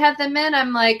wardrobe they had them in,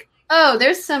 I'm like, oh,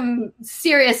 there's some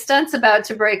serious stunts about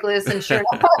to break loose, and sure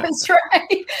enough, I was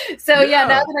right. So now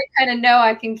that I kind of know,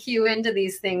 I can cue into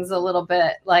these things a little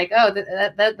bit. Like, oh,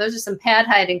 those are some pad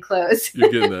hiding clothes. You're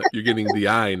getting the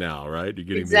eye now, right? You're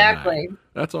getting exactly. The eye.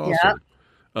 That's awesome. Yep.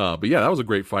 But that was a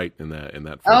great fight in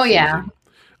that. Oh season.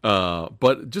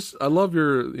 But just I love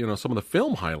your some of the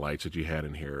film highlights that you had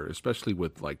in here, especially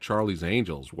with like Charlie's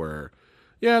Angels, where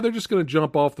they're just going to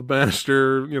jump off the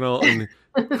banister, and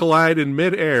collide in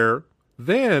midair.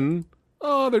 Then,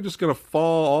 they're just going to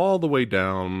fall all the way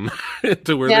down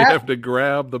to where they have to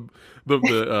grab the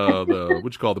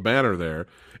what you call the banner there,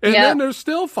 and then they're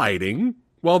still fighting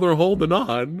while they're holding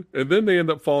on, and then they end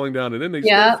up falling down, and then they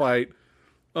still fight.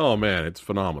 Oh man, it's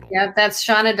phenomenal. Yeah, that's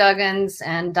Shauna Duggins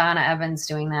and Donna Evans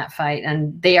doing that fight,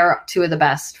 and they are two of the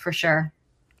best for sure.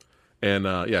 And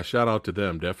shout out to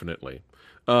them definitely.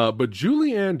 But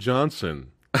Julianne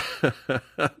Johnson,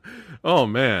 oh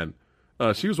man,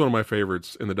 she was one of my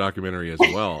favorites in the documentary as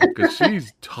well, because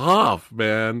she's tough,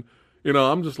 man.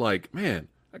 I'm just like, man,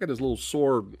 I got this little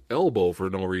sore elbow for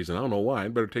no reason. I don't know why. I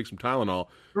better take some Tylenol.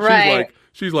 Right.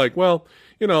 She's like, well,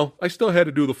 I still had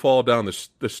to do the fall down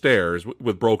the stairs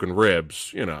with broken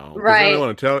ribs, Right. I don't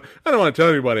want to tell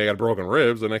anybody I got broken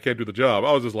ribs and I can't do the job.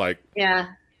 I was just like, yeah.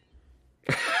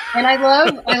 And I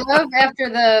love after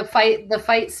the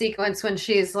fight sequence when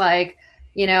she's like,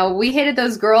 we hated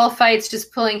those girl fights,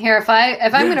 just pulling hair. If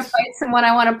I'm going to fight someone,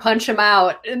 I want to punch him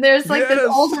out. And there's like this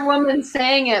older woman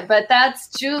saying it, but that's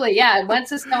Julie. Yeah.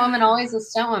 Once a stunt woman, always a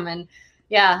stunt woman.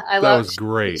 Yeah. I love. That was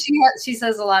great. She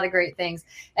says a lot of great things.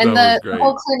 And the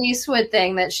whole Clint Eastwood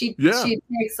thing that she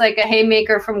takes like a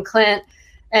haymaker from Clint,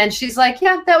 and she's like,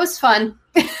 yeah, that was fun.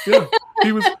 Yeah.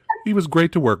 He was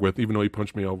great to work with, even though he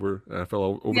punched me over. I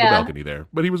fell over the balcony there,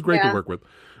 but he was great to work with.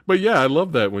 But I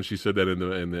love that when she said that in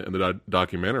the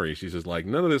documentary. She says like,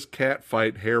 none of this cat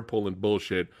fight, hair pulling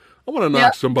bullshit. I want to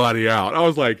knock somebody out. I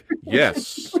was like,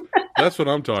 yes, that's what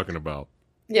I'm talking about.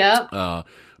 Yeah.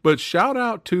 But shout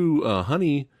out to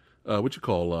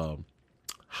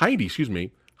Heidi. Excuse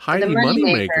me. Heidi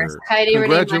Moneymaker. Heidi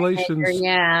Congratulations.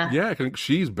 Moneymaker, yeah,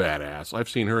 she's badass. I've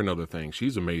seen her in other things.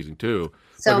 She's amazing too.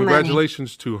 So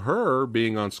congratulations to her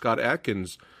being on Scott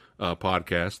Adkins'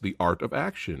 podcast, The Art of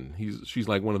Action. She's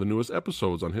like one of the newest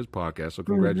episodes on his podcast. So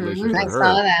congratulations to her.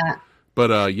 I saw that.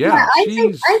 But I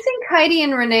think Heidi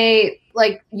and Renee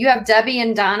like you have Debbie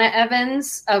and Donna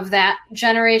Evans of that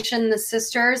generation, the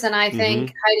sisters, and I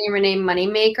think Heidi and Renee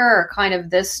Moneymaker are kind of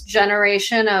this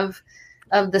generation of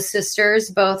the sisters,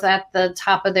 both at the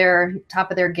top of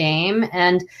their game,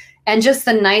 and just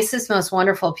the nicest, most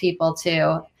wonderful people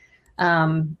too.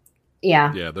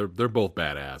 Yeah, they're both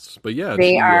badass. But yeah,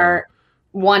 they are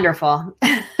wonderful.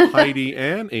 Heidi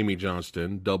and Amy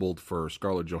Johnston doubled for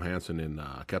Scarlett Johansson in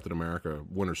Captain America: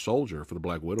 Winter Soldier for the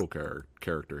Black Widow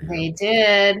character here. They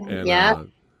did. And, yeah.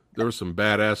 There was some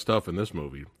badass stuff in this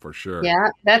movie for sure. Yeah,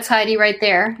 that's Heidi right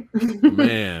there.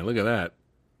 Man, look at that.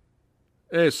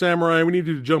 Hey, Samurai, we need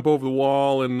you to jump over the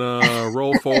wall and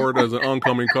roll forward as an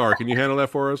oncoming car. Can you handle that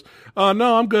for us?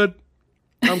 No, I'm good.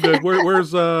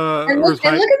 Where's and look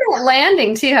at that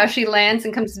landing too, how she lands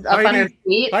and comes up on her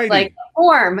feet like a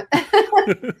form.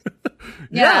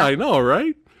 Yeah, I know,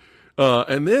 right?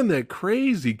 And then that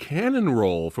crazy cannon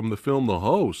roll from the film The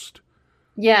Host.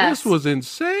 Yes. This was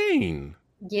insane.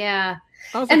 Yeah.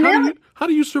 I was like, how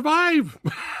do you survive?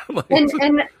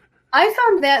 and I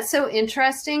found that so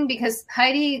interesting because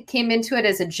Heidi came into it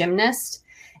as a gymnast,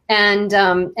 and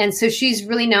so she's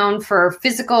really known for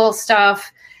physical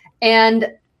stuff.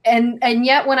 And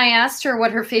yet when I asked her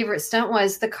what her favorite stunt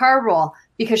was, the car roll,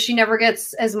 because she never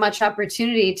gets as much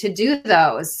opportunity to do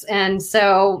those. And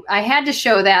so I had to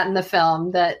show that in the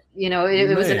film that,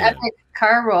 it was an epic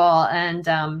car roll.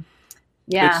 And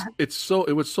yeah,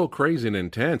 it was so crazy and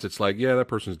intense. It's like, yeah, that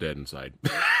person's dead inside.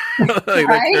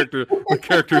 Right? The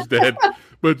character's dead,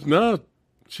 but no,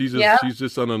 she's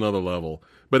just on another level.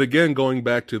 But again, going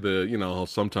back to the, how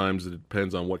sometimes it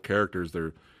depends on what characters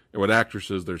what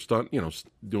actresses they're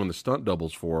doing the stunt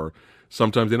doubles for.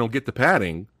 Sometimes they don't get the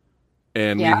padding,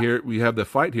 and we have the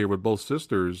fight here with both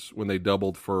sisters when they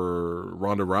doubled for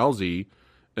Ronda Rousey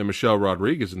and Michelle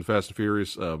Rodriguez in Fast and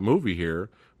Furious movie here.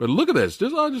 But look at this!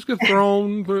 This all just get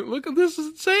thrown. Look at this!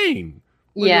 Is insane.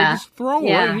 Just throw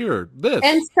right here. This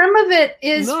and some of it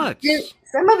is nuts.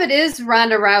 Some of it is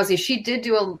Ronda Rousey. She did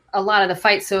do a lot of the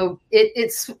fight, so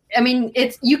it's. I mean,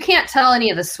 you can't tell any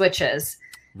of the switches,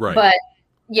 right? But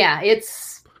yeah,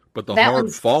 but the that hard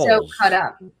one's falls. so cut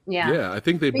up. Yeah, I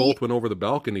think they both went over the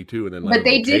balcony too, and then but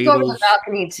they did go over the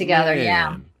balcony together.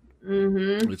 Man.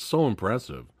 Yeah, It's so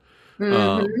impressive.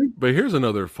 Mm-hmm. But here's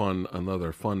another fun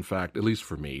fact, at least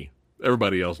for me.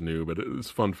 Everybody else knew, but it's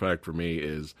a fun fact for me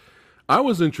is I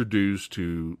was introduced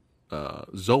to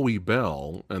Zoe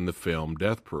Bell in the film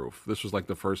Death Proof. This was like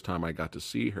the first time I got to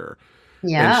see her.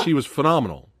 Yeah, and she was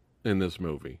phenomenal in this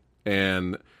movie,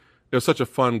 and it was such a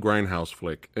fun grindhouse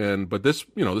flick. But this,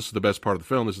 this is the best part of the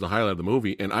film. This is the highlight of the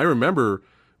movie. And I remember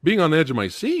being on the edge of my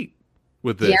seat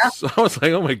with this. Yeah. I was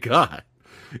like, oh my God,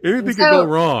 anything could go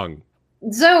wrong.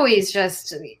 Zoe's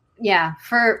just,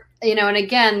 and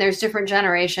again, there's different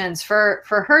generations. For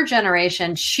her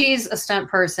generation, she's a stunt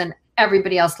person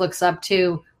everybody else looks up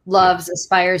to, loves,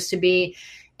 aspires to be.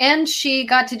 And she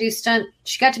got to be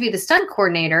the stunt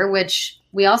coordinator, which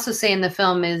we also say in the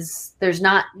film is there's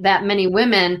not that many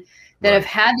women that have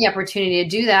had the opportunity to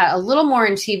do that. A little more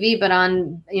in TV, but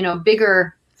on,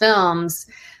 bigger films,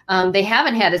 they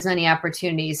haven't had as many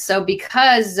opportunities. So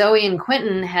because Zoe and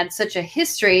Quentin had such a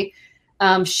history,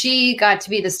 she got to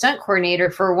be the stunt coordinator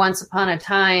for Once Upon a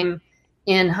Time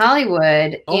in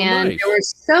Hollywood. And nice. There were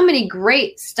so many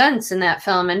great stunts in that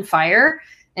film, and fire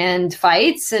and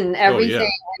fights and everything. Oh, yeah.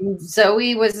 And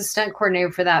Zoe was the stunt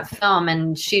coordinator for that film,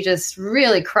 and she just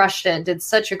really crushed it, did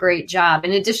such a great job,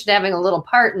 in addition to having a little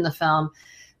part in the film.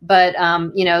 But,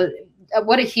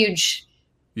 what a huge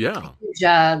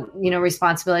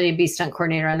responsibility to be stunt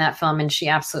coordinator on that film. And she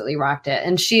absolutely rocked it.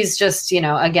 And she's just,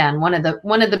 again, one of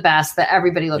the best that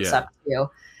everybody looks up to.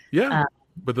 Yeah.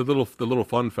 But the little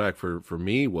fun fact for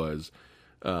me was,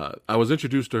 I was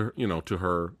introduced to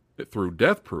her through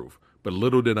Death Proof. But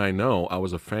little did I know, I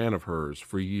was a fan of hers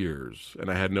for years, and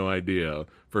I had no idea.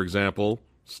 For example,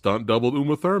 stunt doubled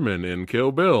Uma Thurman in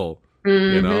Kill Bill.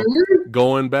 Mm-hmm.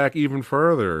 Going back even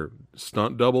further,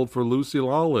 stunt doubled for Lucy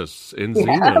Lawless in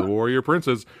Xena, the Warrior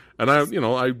Princess. And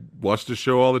I watched the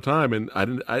show all the time,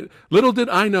 and little did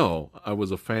I know I was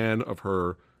a fan of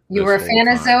her. You were a fan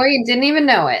of Zoe and didn't even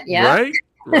know it, yeah?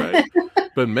 Right.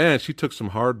 But man, she took some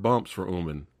hard bumps for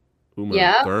Uma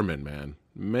Thurman, man.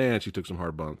 Man, she took some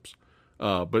hard bumps.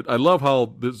 But I love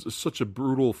how this is such a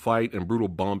brutal fight and brutal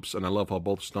bumps, and I love how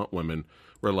both stunt women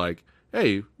were like,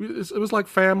 hey, it was like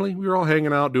family. We were all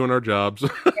hanging out, doing our jobs.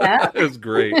 Yeah. It was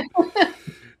great.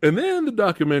 And then the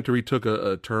documentary took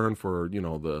a turn for,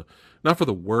 not for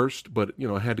the worst, but,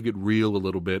 it had to get real a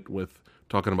little bit with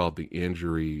talking about the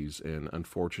injuries and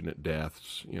unfortunate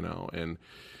deaths, and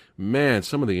man,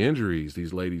 some of the injuries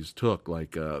these ladies took,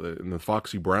 like in the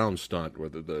Foxy Brown stunt where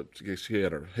she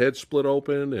had her head split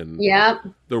open, and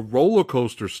the roller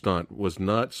coaster stunt was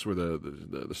nuts where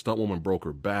the stunt woman broke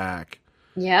her back.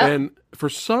 Yeah. And for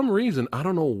some reason, I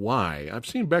don't know why, I've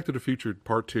seen Back to the Future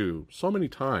Part 2 so many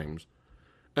times,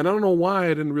 and I don't know why I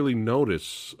didn't really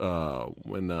notice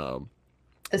when the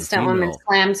stunt woman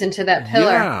slams into that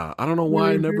pillar. Yeah, I don't know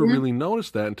why I never really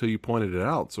noticed that until you pointed it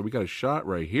out. So we got a shot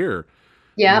right here.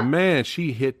 Yeah, man,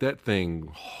 she hit that thing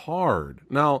hard.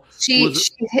 Now she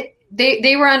hit.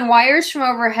 They were on wires from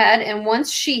overhead, and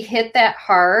once she hit that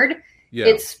hard,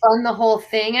 it spun the whole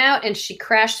thing out, and she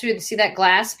crashed through. See that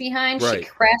glass behind? Right. She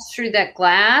crashed through that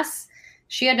glass.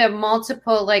 She had to have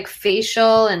multiple like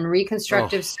facial and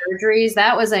reconstructive surgeries.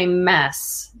 That was a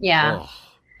mess. Yeah,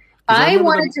 I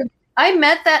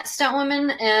met that stunt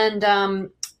woman,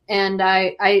 and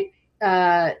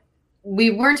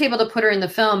we weren't able to put her in the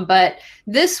film, but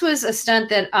this was a stunt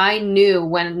that I knew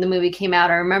when the movie came out.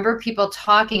 I remember people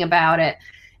talking about it,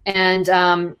 and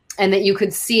that you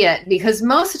could see it, because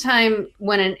most of the time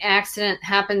when an accident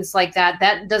happens like that,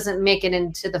 that doesn't make it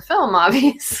into the film,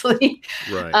 obviously.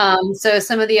 Right. So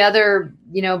some of the other,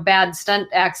 bad stunt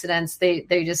accidents, they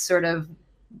just sort of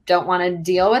don't want to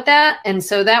deal with that. And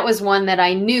so that was one that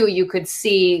I knew you could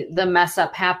see the mess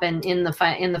up happen in the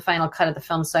final cut of the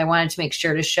film. So I wanted to make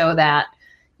sure to show that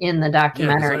in the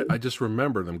documentary. Yeah, I just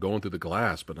remember them going through the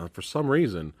glass, but for some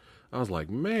reason I was like,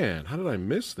 man, how did I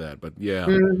miss that? But yeah,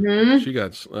 she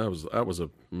got, that was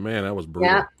brutal.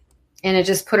 Yeah. And it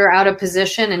just put her out of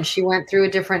position, and she went through a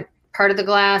different part of the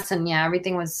glass, and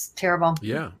everything was terrible.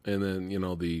 Yeah. And then,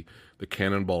 the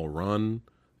Cannonball Run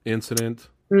incident,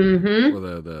 where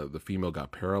the female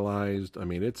got paralyzed. I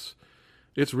mean, it's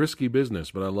risky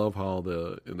business, but I love how all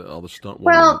the stunt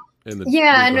women.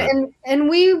 And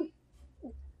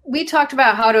we talked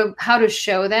about how to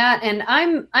show that, and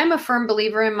I'm a firm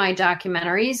believer in my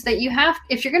documentaries that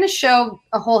if you're going to show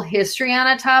a whole history on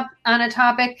a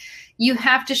topic, you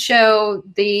have to show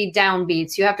the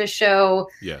downbeats. You have to show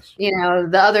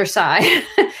the other side.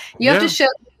 You have to show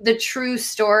the true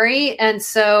story, and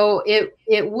so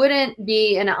it wouldn't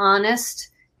be an honest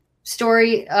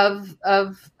story of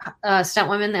stunt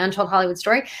women, the untold Hollywood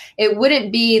story. It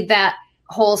wouldn't be that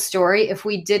whole story if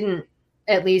we didn't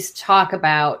at least talk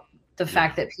about the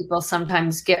fact that people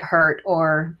sometimes get hurt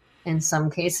or in some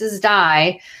cases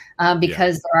die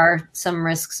because there are some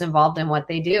risks involved in what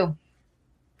they do.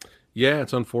 Yeah,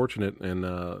 it's unfortunate. And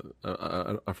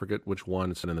I forget which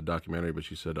one it's in the documentary, but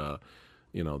she said,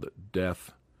 that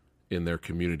death in their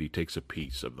community takes a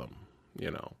piece of them,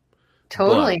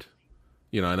 Totally.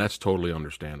 But, and that's totally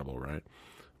understandable, right?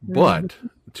 But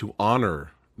to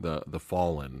honor the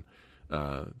fallen,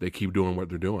 they keep doing what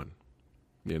they're doing.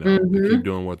 They keep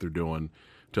doing what they're doing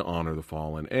to honor the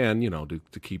fallen, and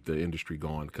to keep the industry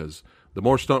going, because the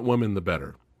more stunt women, the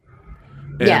better.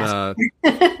 And,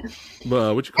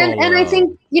 what you call? And I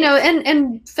think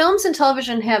and films and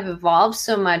television have evolved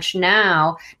so much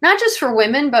now, not just for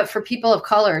women, but for people of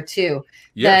color too.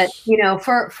 Yes. That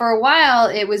for a while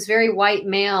it was very white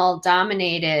male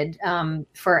dominated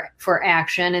for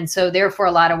action, and so therefore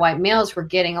a lot of white males were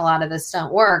getting a lot of the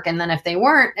stunt work. And then if they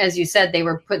weren't, as you said, they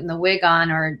were putting the wig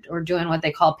on or doing what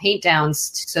they call paint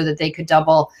downs so that they could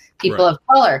double people of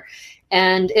color.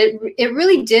 And it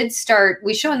really did start.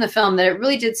 We show in the film that it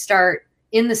really did start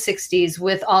in the 60s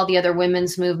with all the other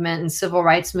women's movement and civil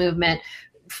rights movement,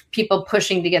 people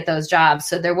pushing to get those jobs.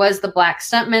 So there was the Black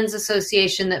Stuntmen's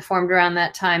Association that formed around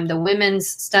that time, the women's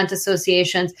stunt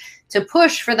associations, to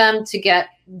push for them to get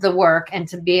the work and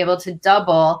to be able to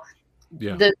double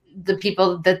the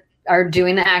people that are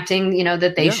doing the acting,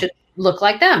 that they should look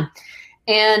like them.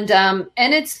 And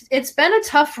it's been a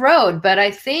tough road, but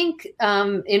I think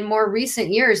in more recent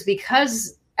years,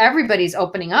 because everybody's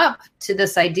opening up to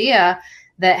this idea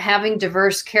that having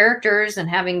diverse characters and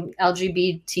having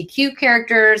LGBTQ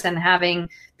characters and having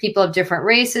people of different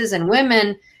races and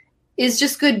women is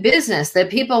just good business, that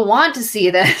people want to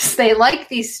see this. They like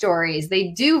these stories. They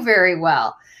do very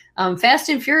well. Fast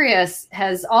and Furious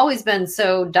has always been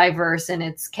so diverse in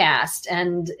its cast,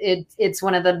 and it's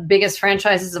one of the biggest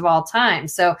franchises of all time.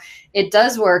 So it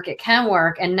does work. It can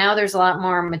work. And now there's a lot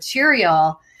more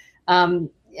material, a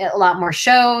lot more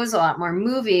shows, a lot more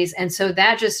movies. And so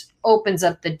that just opens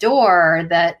up the door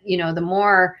that, the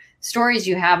more stories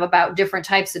you have about different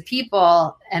types of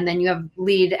people, and then you have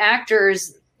lead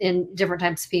actors in different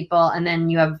types of people, and then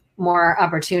you have more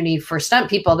opportunity for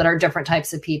stunt people that are different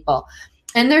types of people.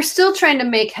 And they're still trying to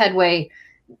make headway,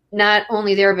 not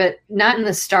only there, but not in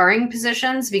the starring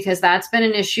positions, because that's been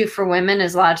an issue for women,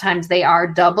 is a lot of times they are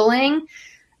doubling,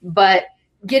 but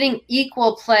getting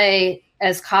equal play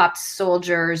as cops,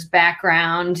 soldiers,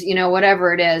 background,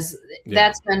 whatever it is,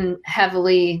 that's been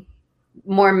heavily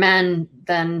more men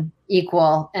than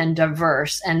equal and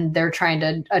diverse. And they're trying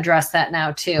to address that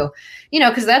now too,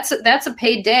 because that's a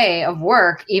paid day of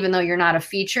work, even though you're not a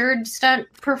featured stunt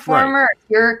performer. Right. If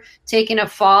you're taking a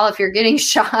fall, if you're getting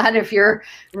shot, if you're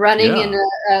running in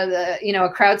a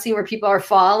crowd scene where people are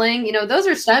falling, those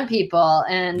are stunt people.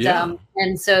 And,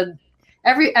 and so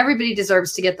everybody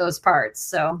deserves to get those parts.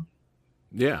 So.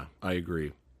 Yeah, I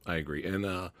agree.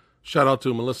 And shout out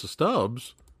to Melissa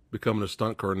Stubbs becoming a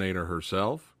stunt coordinator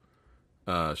herself.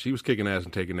 She was kicking ass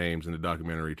and taking names in the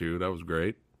documentary too. That was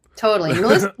great. Totally.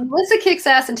 Melissa kicks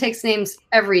ass and takes names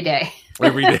every day.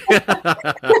 Every day.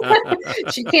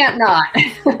 She can't not.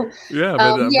 Yeah,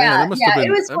 but man, it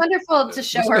was wonderful to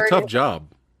show her. A tough job.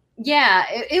 Yeah,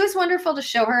 it was wonderful to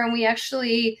show her, and we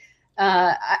actually.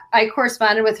 I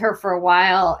corresponded with her for a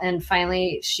while, and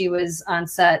finally she was on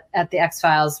set at the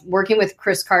X-Files working with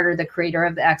Chris Carter, the creator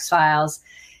of the X-Files.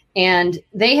 And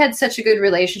they had such a good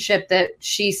relationship that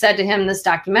she said to him, this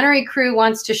documentary crew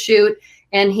wants to shoot.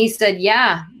 And he said,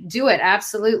 yeah, do it.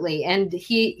 Absolutely. And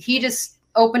he just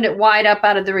opened it wide up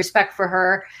out of the respect for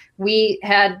her. We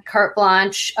had carte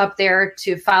blanche up there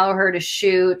to follow her to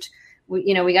shoot.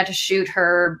 We got to shoot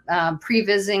her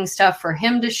pre-visiting stuff for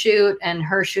him to shoot, and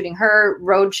her shooting her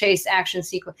road chase action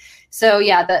sequence. So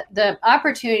yeah, the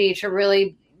opportunity to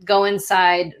really go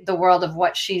inside the world of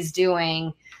what she's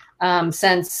doing,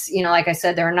 since, like I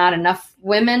said, there are not enough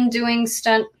women doing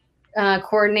stunt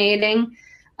coordinating.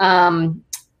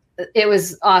 It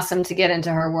was awesome to get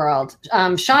into her world.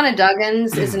 Shauna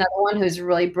Duggins is another one who's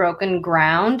really broken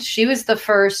ground. She was the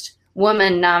first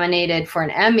woman nominated for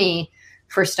an Emmy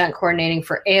for stunt coordinating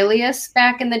for Alias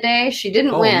back in the day. She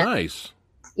didn't win. Oh, nice.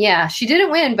 Yeah, she didn't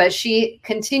win, but she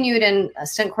continued and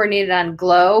stunt coordinated on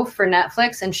Glow for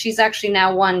Netflix, and she's actually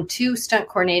now won 2 stunt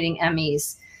coordinating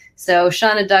Emmys. So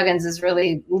Shauna Duggins is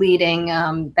really leading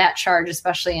that charge,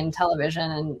 especially in television.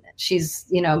 And she's,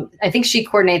 I think she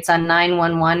coordinates on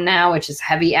 911 now, which is a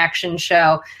heavy action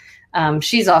show.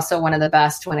 She's also one of the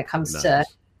best when it comes to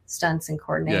stunts and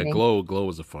coordinating. Yeah, Glow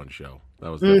was a fun show.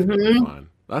 That was definitely fun.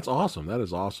 That's awesome. That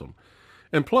is awesome.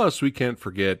 And plus, we can't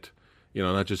forget,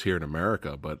 not just here in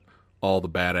America, but all the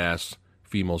badass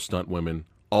female stunt women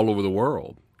all over the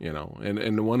world,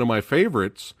 And one of my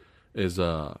favorites is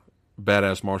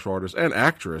badass martial artist and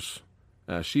actress.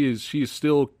 She is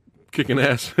still kicking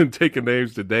ass and taking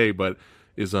names today, but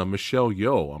is Michelle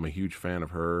Yeoh. I'm a huge fan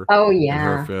of her. Oh yeah,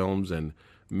 and her films, and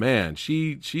man,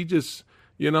 she just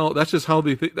that's just how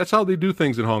that's how they do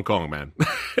things in Hong Kong, man.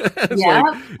 It's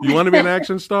like, you want to be an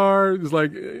action star? It's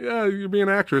like, yeah, you're being an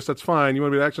actress. That's fine. You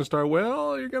want to be an action star?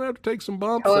 Well, you're gonna have to take some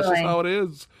bumps. Totally. That's just how it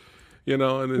is.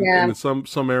 And in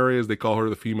some areas they call her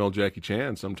the female Jackie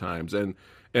Chan sometimes, and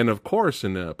of course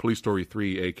in Police Story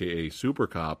 3, aka Super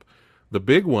Cop, the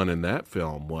big one in that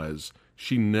film was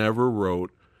she never rode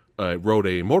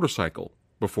a motorcycle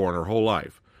before in her whole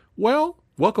life. Well,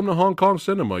 welcome to Hong Kong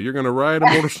cinema. You're going to ride a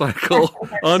motorcycle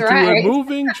onto a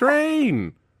moving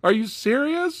train. Are you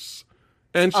serious?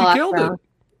 And she killed it.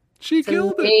 She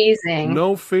killed it. Amazing.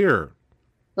 No fear.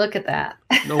 Look at that.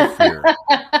 No fear.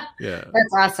 Yeah.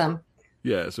 That's awesome.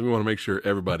 Yeah, so we want to make sure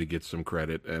everybody gets some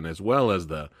credit, and as well as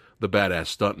the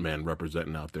badass stuntmen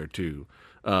representing out there too.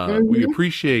 We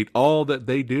appreciate all that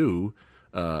they do,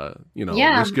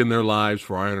 risking their lives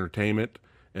for our entertainment.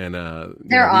 And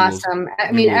they're awesome.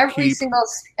 I mean, every single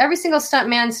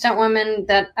stuntman, stuntwoman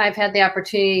that I've had the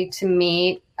opportunity to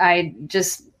meet, I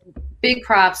just big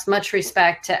props, much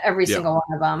respect to every single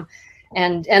one of them.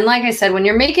 And like I said, when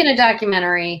you're making a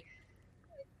documentary,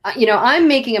 I'm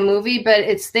making a movie, but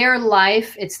it's their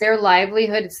life, it's their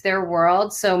livelihood, it's their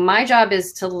world. So my job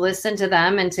is to listen to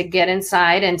them and to get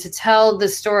inside and to tell the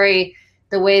story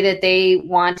the way that they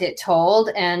want it told.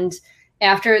 And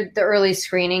after the early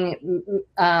screening,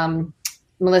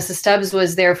 Melissa Stubbs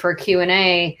was there for a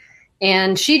Q&A,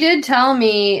 and she did tell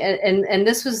me, and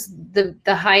this was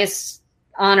the highest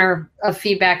honor of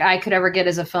feedback I could ever get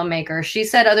as a filmmaker. She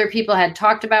said other people had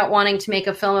talked about wanting to make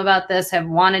a film about this, have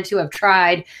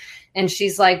tried. And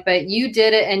she's like, but you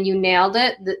did it and you nailed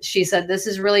it. She said, this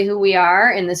is really who we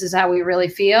are and this is how we really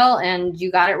feel. And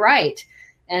you got it right.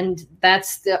 And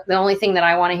that's the only thing that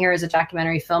I want to hear as a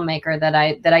documentary filmmaker, that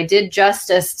I did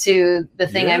justice to the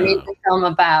thing I made the film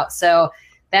about. So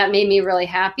that made me really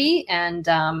happy. And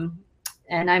I'm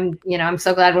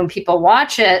so glad when people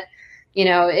watch it,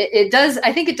 it does.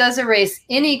 I think it does erase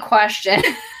any question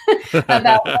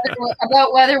about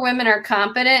whether women are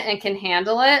competent and can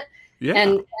handle it.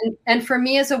 Yeah. And for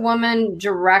me as a woman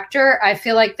director, I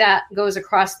feel like that goes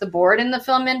across the board in the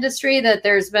film industry, that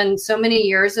there's been so many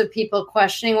years of people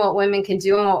questioning what women can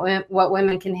do and what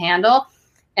women can handle.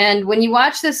 And when you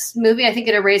watch this movie, I think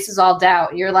it erases all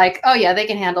doubt. You're like, oh yeah, they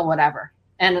can handle whatever.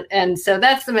 And so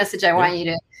that's the message I want you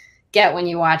to get when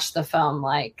you watch the film.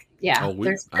 Like, yeah,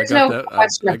 I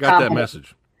got that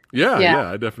message.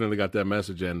 Yeah, I definitely got that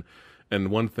message. And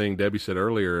one thing Debbie said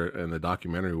earlier in the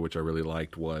documentary, which I really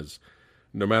liked, was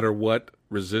no matter what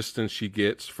resistance she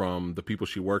gets from the people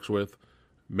she works with,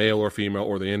 male or female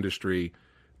or the industry,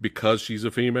 because she's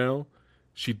a female,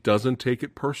 she doesn't take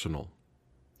it personal.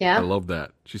 Yeah. I love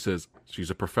that. She says she's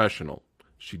a professional.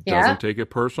 She doesn't take it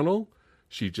personal.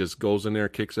 She just goes in there,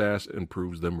 kicks ass, and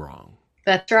proves them wrong.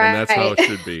 That's right. And that's how it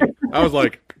should be. I was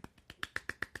like...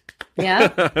 Yeah.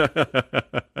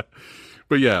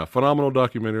 But yeah, phenomenal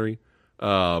documentary.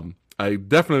 I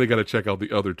definitely got to check out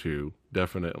the other two.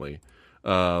 Definitely.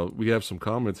 We have some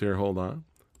comments here. Hold on.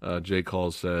 Jay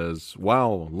Calls says,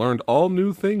 wow, learned all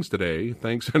new things today.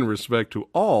 Thanks and respect to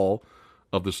all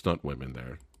of the stunt women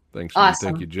there. Thanks. Awesome.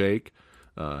 Thank you, Jake.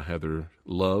 Heather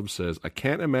Love says, I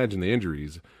can't imagine the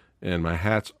injuries, and my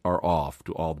hats are off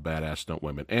to all the badass stunt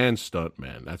women and stunt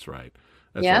men. That's right.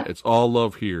 That's right. It's all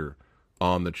love here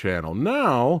on the channel.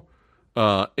 Now,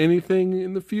 anything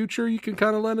in the future you can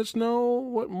kind of let us know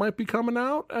what might be coming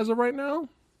out as of right now?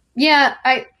 Yeah,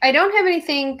 I don't have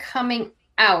anything coming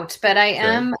out, but I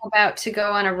am about to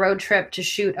go on a road trip to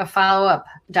shoot a follow-up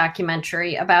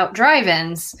documentary about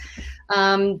drive-ins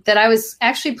that I was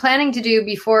actually planning to do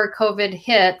before COVID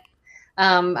hit.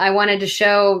 I wanted to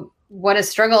show what a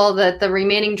struggle that the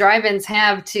remaining drive-ins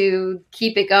have to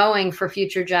keep it going for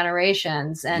future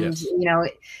generations. And,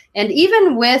 and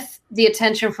even with the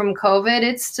attention from COVID,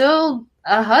 it's still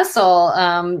a hustle.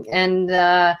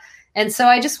 And so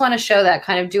I just want to show that,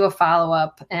 kind of do a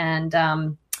follow-up. And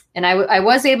I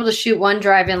was able to shoot one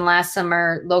drive-in last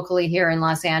summer locally here in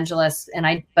Los Angeles.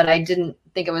 But I didn't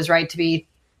think it was right to be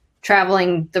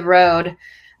traveling the road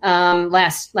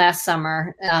last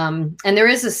summer. And there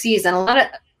is a season. A lot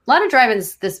of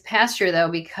drive-ins this past year, though,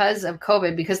 because of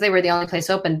COVID, because they were the only place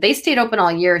open, they stayed open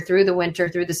all year through the winter,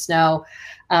 through the snow.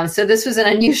 So this was an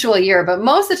unusual year, but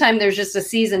most of the time there's just a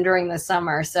season during the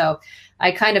summer. So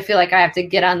I kind of feel like I have to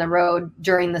get on the road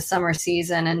during the summer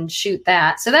season and shoot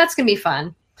that. So that's going to be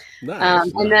fun.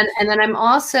 Nice. And then I'm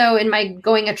also in my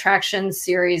Going Attractions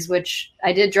series, which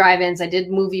I did drive-ins, I did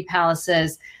movie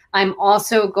palaces. I'm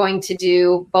also going to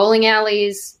do bowling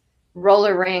alleys,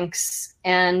 roller rinks,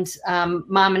 and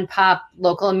mom and pop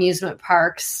local amusement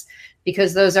parks,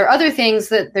 because those are other things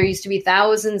that there used to be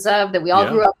thousands of that we all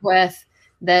grew up with.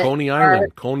 That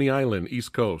Coney Island,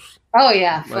 East Coast. Oh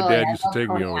yeah, my dad used to take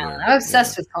me over there. I'm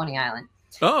obsessed with Coney Island.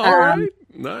 Oh, all right,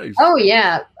 nice. Oh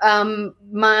yeah,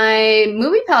 my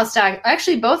movie palace doc.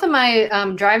 Actually, both of my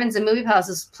drive-ins and movie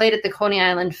palaces played at the Coney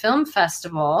Island Film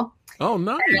Festival. Oh,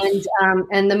 nice.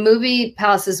 And the movie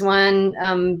palaces won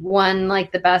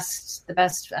like the best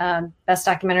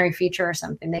documentary feature or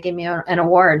something. They gave me an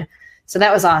award, so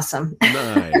that was awesome.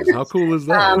 Nice. How cool is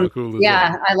that?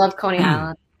 That? I love Coney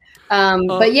Island.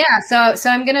 But yeah, so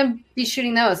I'm gonna be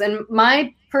shooting those. And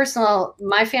my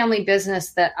family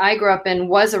business that I grew up in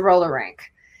was a roller rink.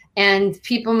 And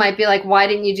people might be like, why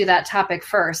didn't you do that topic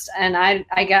first? And I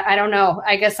don't know.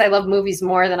 I guess I love movies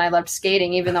more than I loved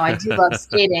skating, even though I do love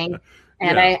skating.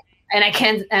 And I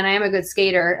am a good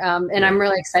skater. And I'm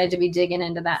really excited to be digging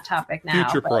into that topipic now.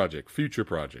 Future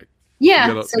project. Yeah.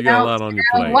 You got a lot on your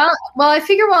plate. Well, I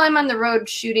figure while I'm on the road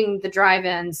shooting the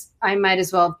drive-ins, I might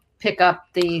as well pick up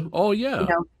the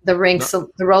the rinks,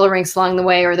 the roller rinks along the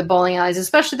way, or the bowling alleys,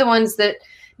 especially the ones that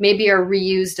maybe are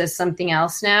reused as something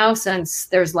else now, since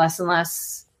there's less and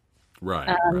less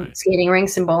skating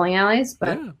rinks and bowling alleys.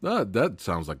 But that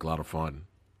sounds like a lot of fun.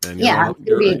 And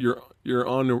you're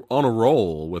on a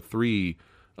roll with 3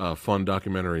 fun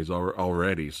documentaries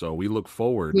already, so we look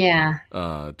forward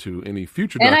to any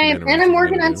future documentaries. And I'm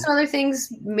working on some other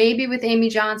things, maybe with Amy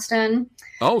Johnston.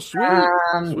 Oh, sweet.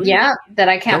 Sweet. Yeah, that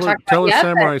I can't talk about Tell her yet.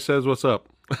 Samurai says what's up.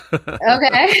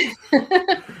 Okay.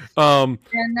 So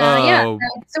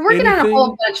working on a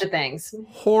whole bunch of things.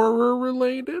 Horror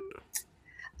related?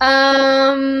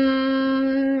 I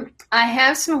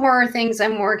have some horror things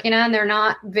I'm working on. They're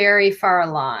not very far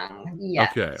along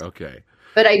yet. Okay.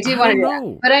 But I do want to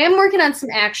know. But I am working on some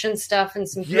action stuff and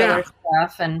some thriller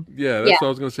stuff. And that's what I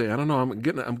was going to say. I don't know. I'm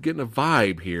getting a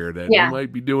vibe here that you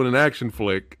might be doing an action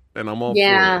flick, and I'm all for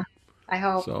it. I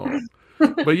hope. So,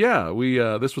 But yeah, we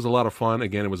this was a lot of fun.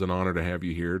 Again, it was an honor to have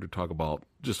you here to talk about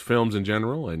just films in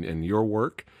general and your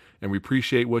work. And we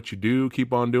appreciate what you do.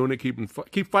 Keep on doing it.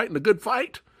 Keep fighting the good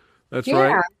fight. That's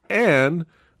right. And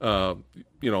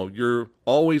you're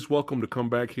always welcome to come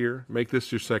back here. Make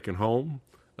this your second home.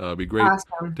 It'd be great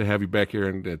to have you back here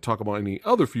and talk about any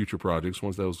other future projects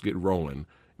once those get rolling.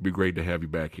 It'd be great to have you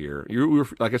back here. You're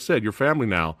like I said, your family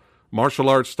now. Martial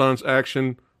arts, stunts,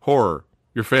 action, horror.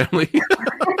 Your family.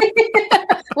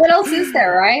 What else is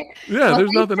there, right? Yeah,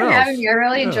 there's nothing else. I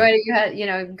really enjoyed it. You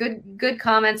had, good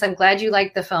comments. I'm glad you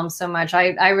liked the film so much.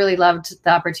 I really loved the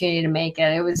opportunity to make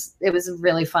it. It was a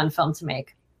really fun film to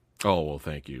make. Oh, well,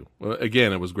 thank you. Well,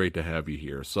 again, it was great to have you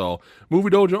here. So,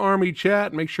 Movie Dojo Army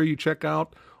chat, make sure you check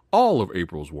out all of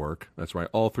April's work. That's right,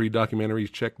 all 3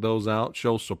 documentaries. Check those out.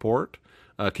 Show support.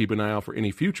 Keep an eye out for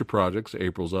any future projects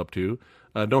April's up to.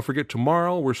 Don't forget,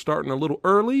 tomorrow we're starting a little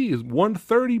early. It's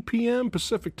 1:30 p.m.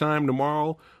 Pacific time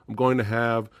tomorrow. I'm going to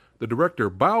have the director,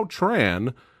 Bao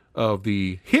Tran, of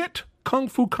the hit Kung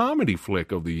Fu comedy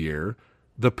flick of the year,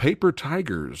 The Paper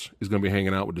Tigers, is going to be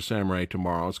hanging out with the Samurai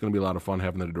tomorrow. It's going to be a lot of fun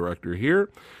having the director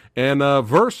here. And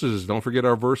Versus, don't forget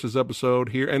our Versus episode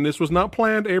here. And this was not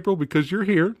planned, April, because you're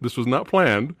here. This was not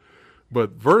planned.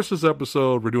 But Versus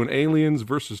episode, we're doing Aliens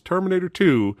versus Terminator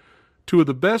 2. 2 of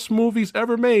the best movies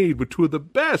ever made with 2 of the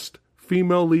best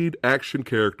female lead action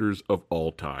characters of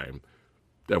all time.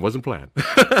 That wasn't planned.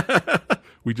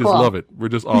 We just love it. We're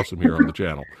just awesome here on the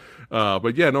channel.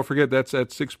 But yeah, don't forget, that's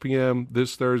at 6 p.m.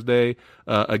 this Thursday.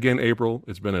 Again, April,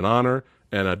 it's been an honor.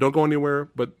 And don't go anywhere,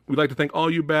 but we'd like to thank all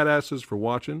you badasses for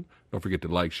watching. Don't forget to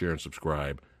like, share, and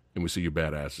subscribe. And we'll see you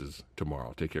badasses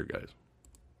tomorrow. Take care, guys.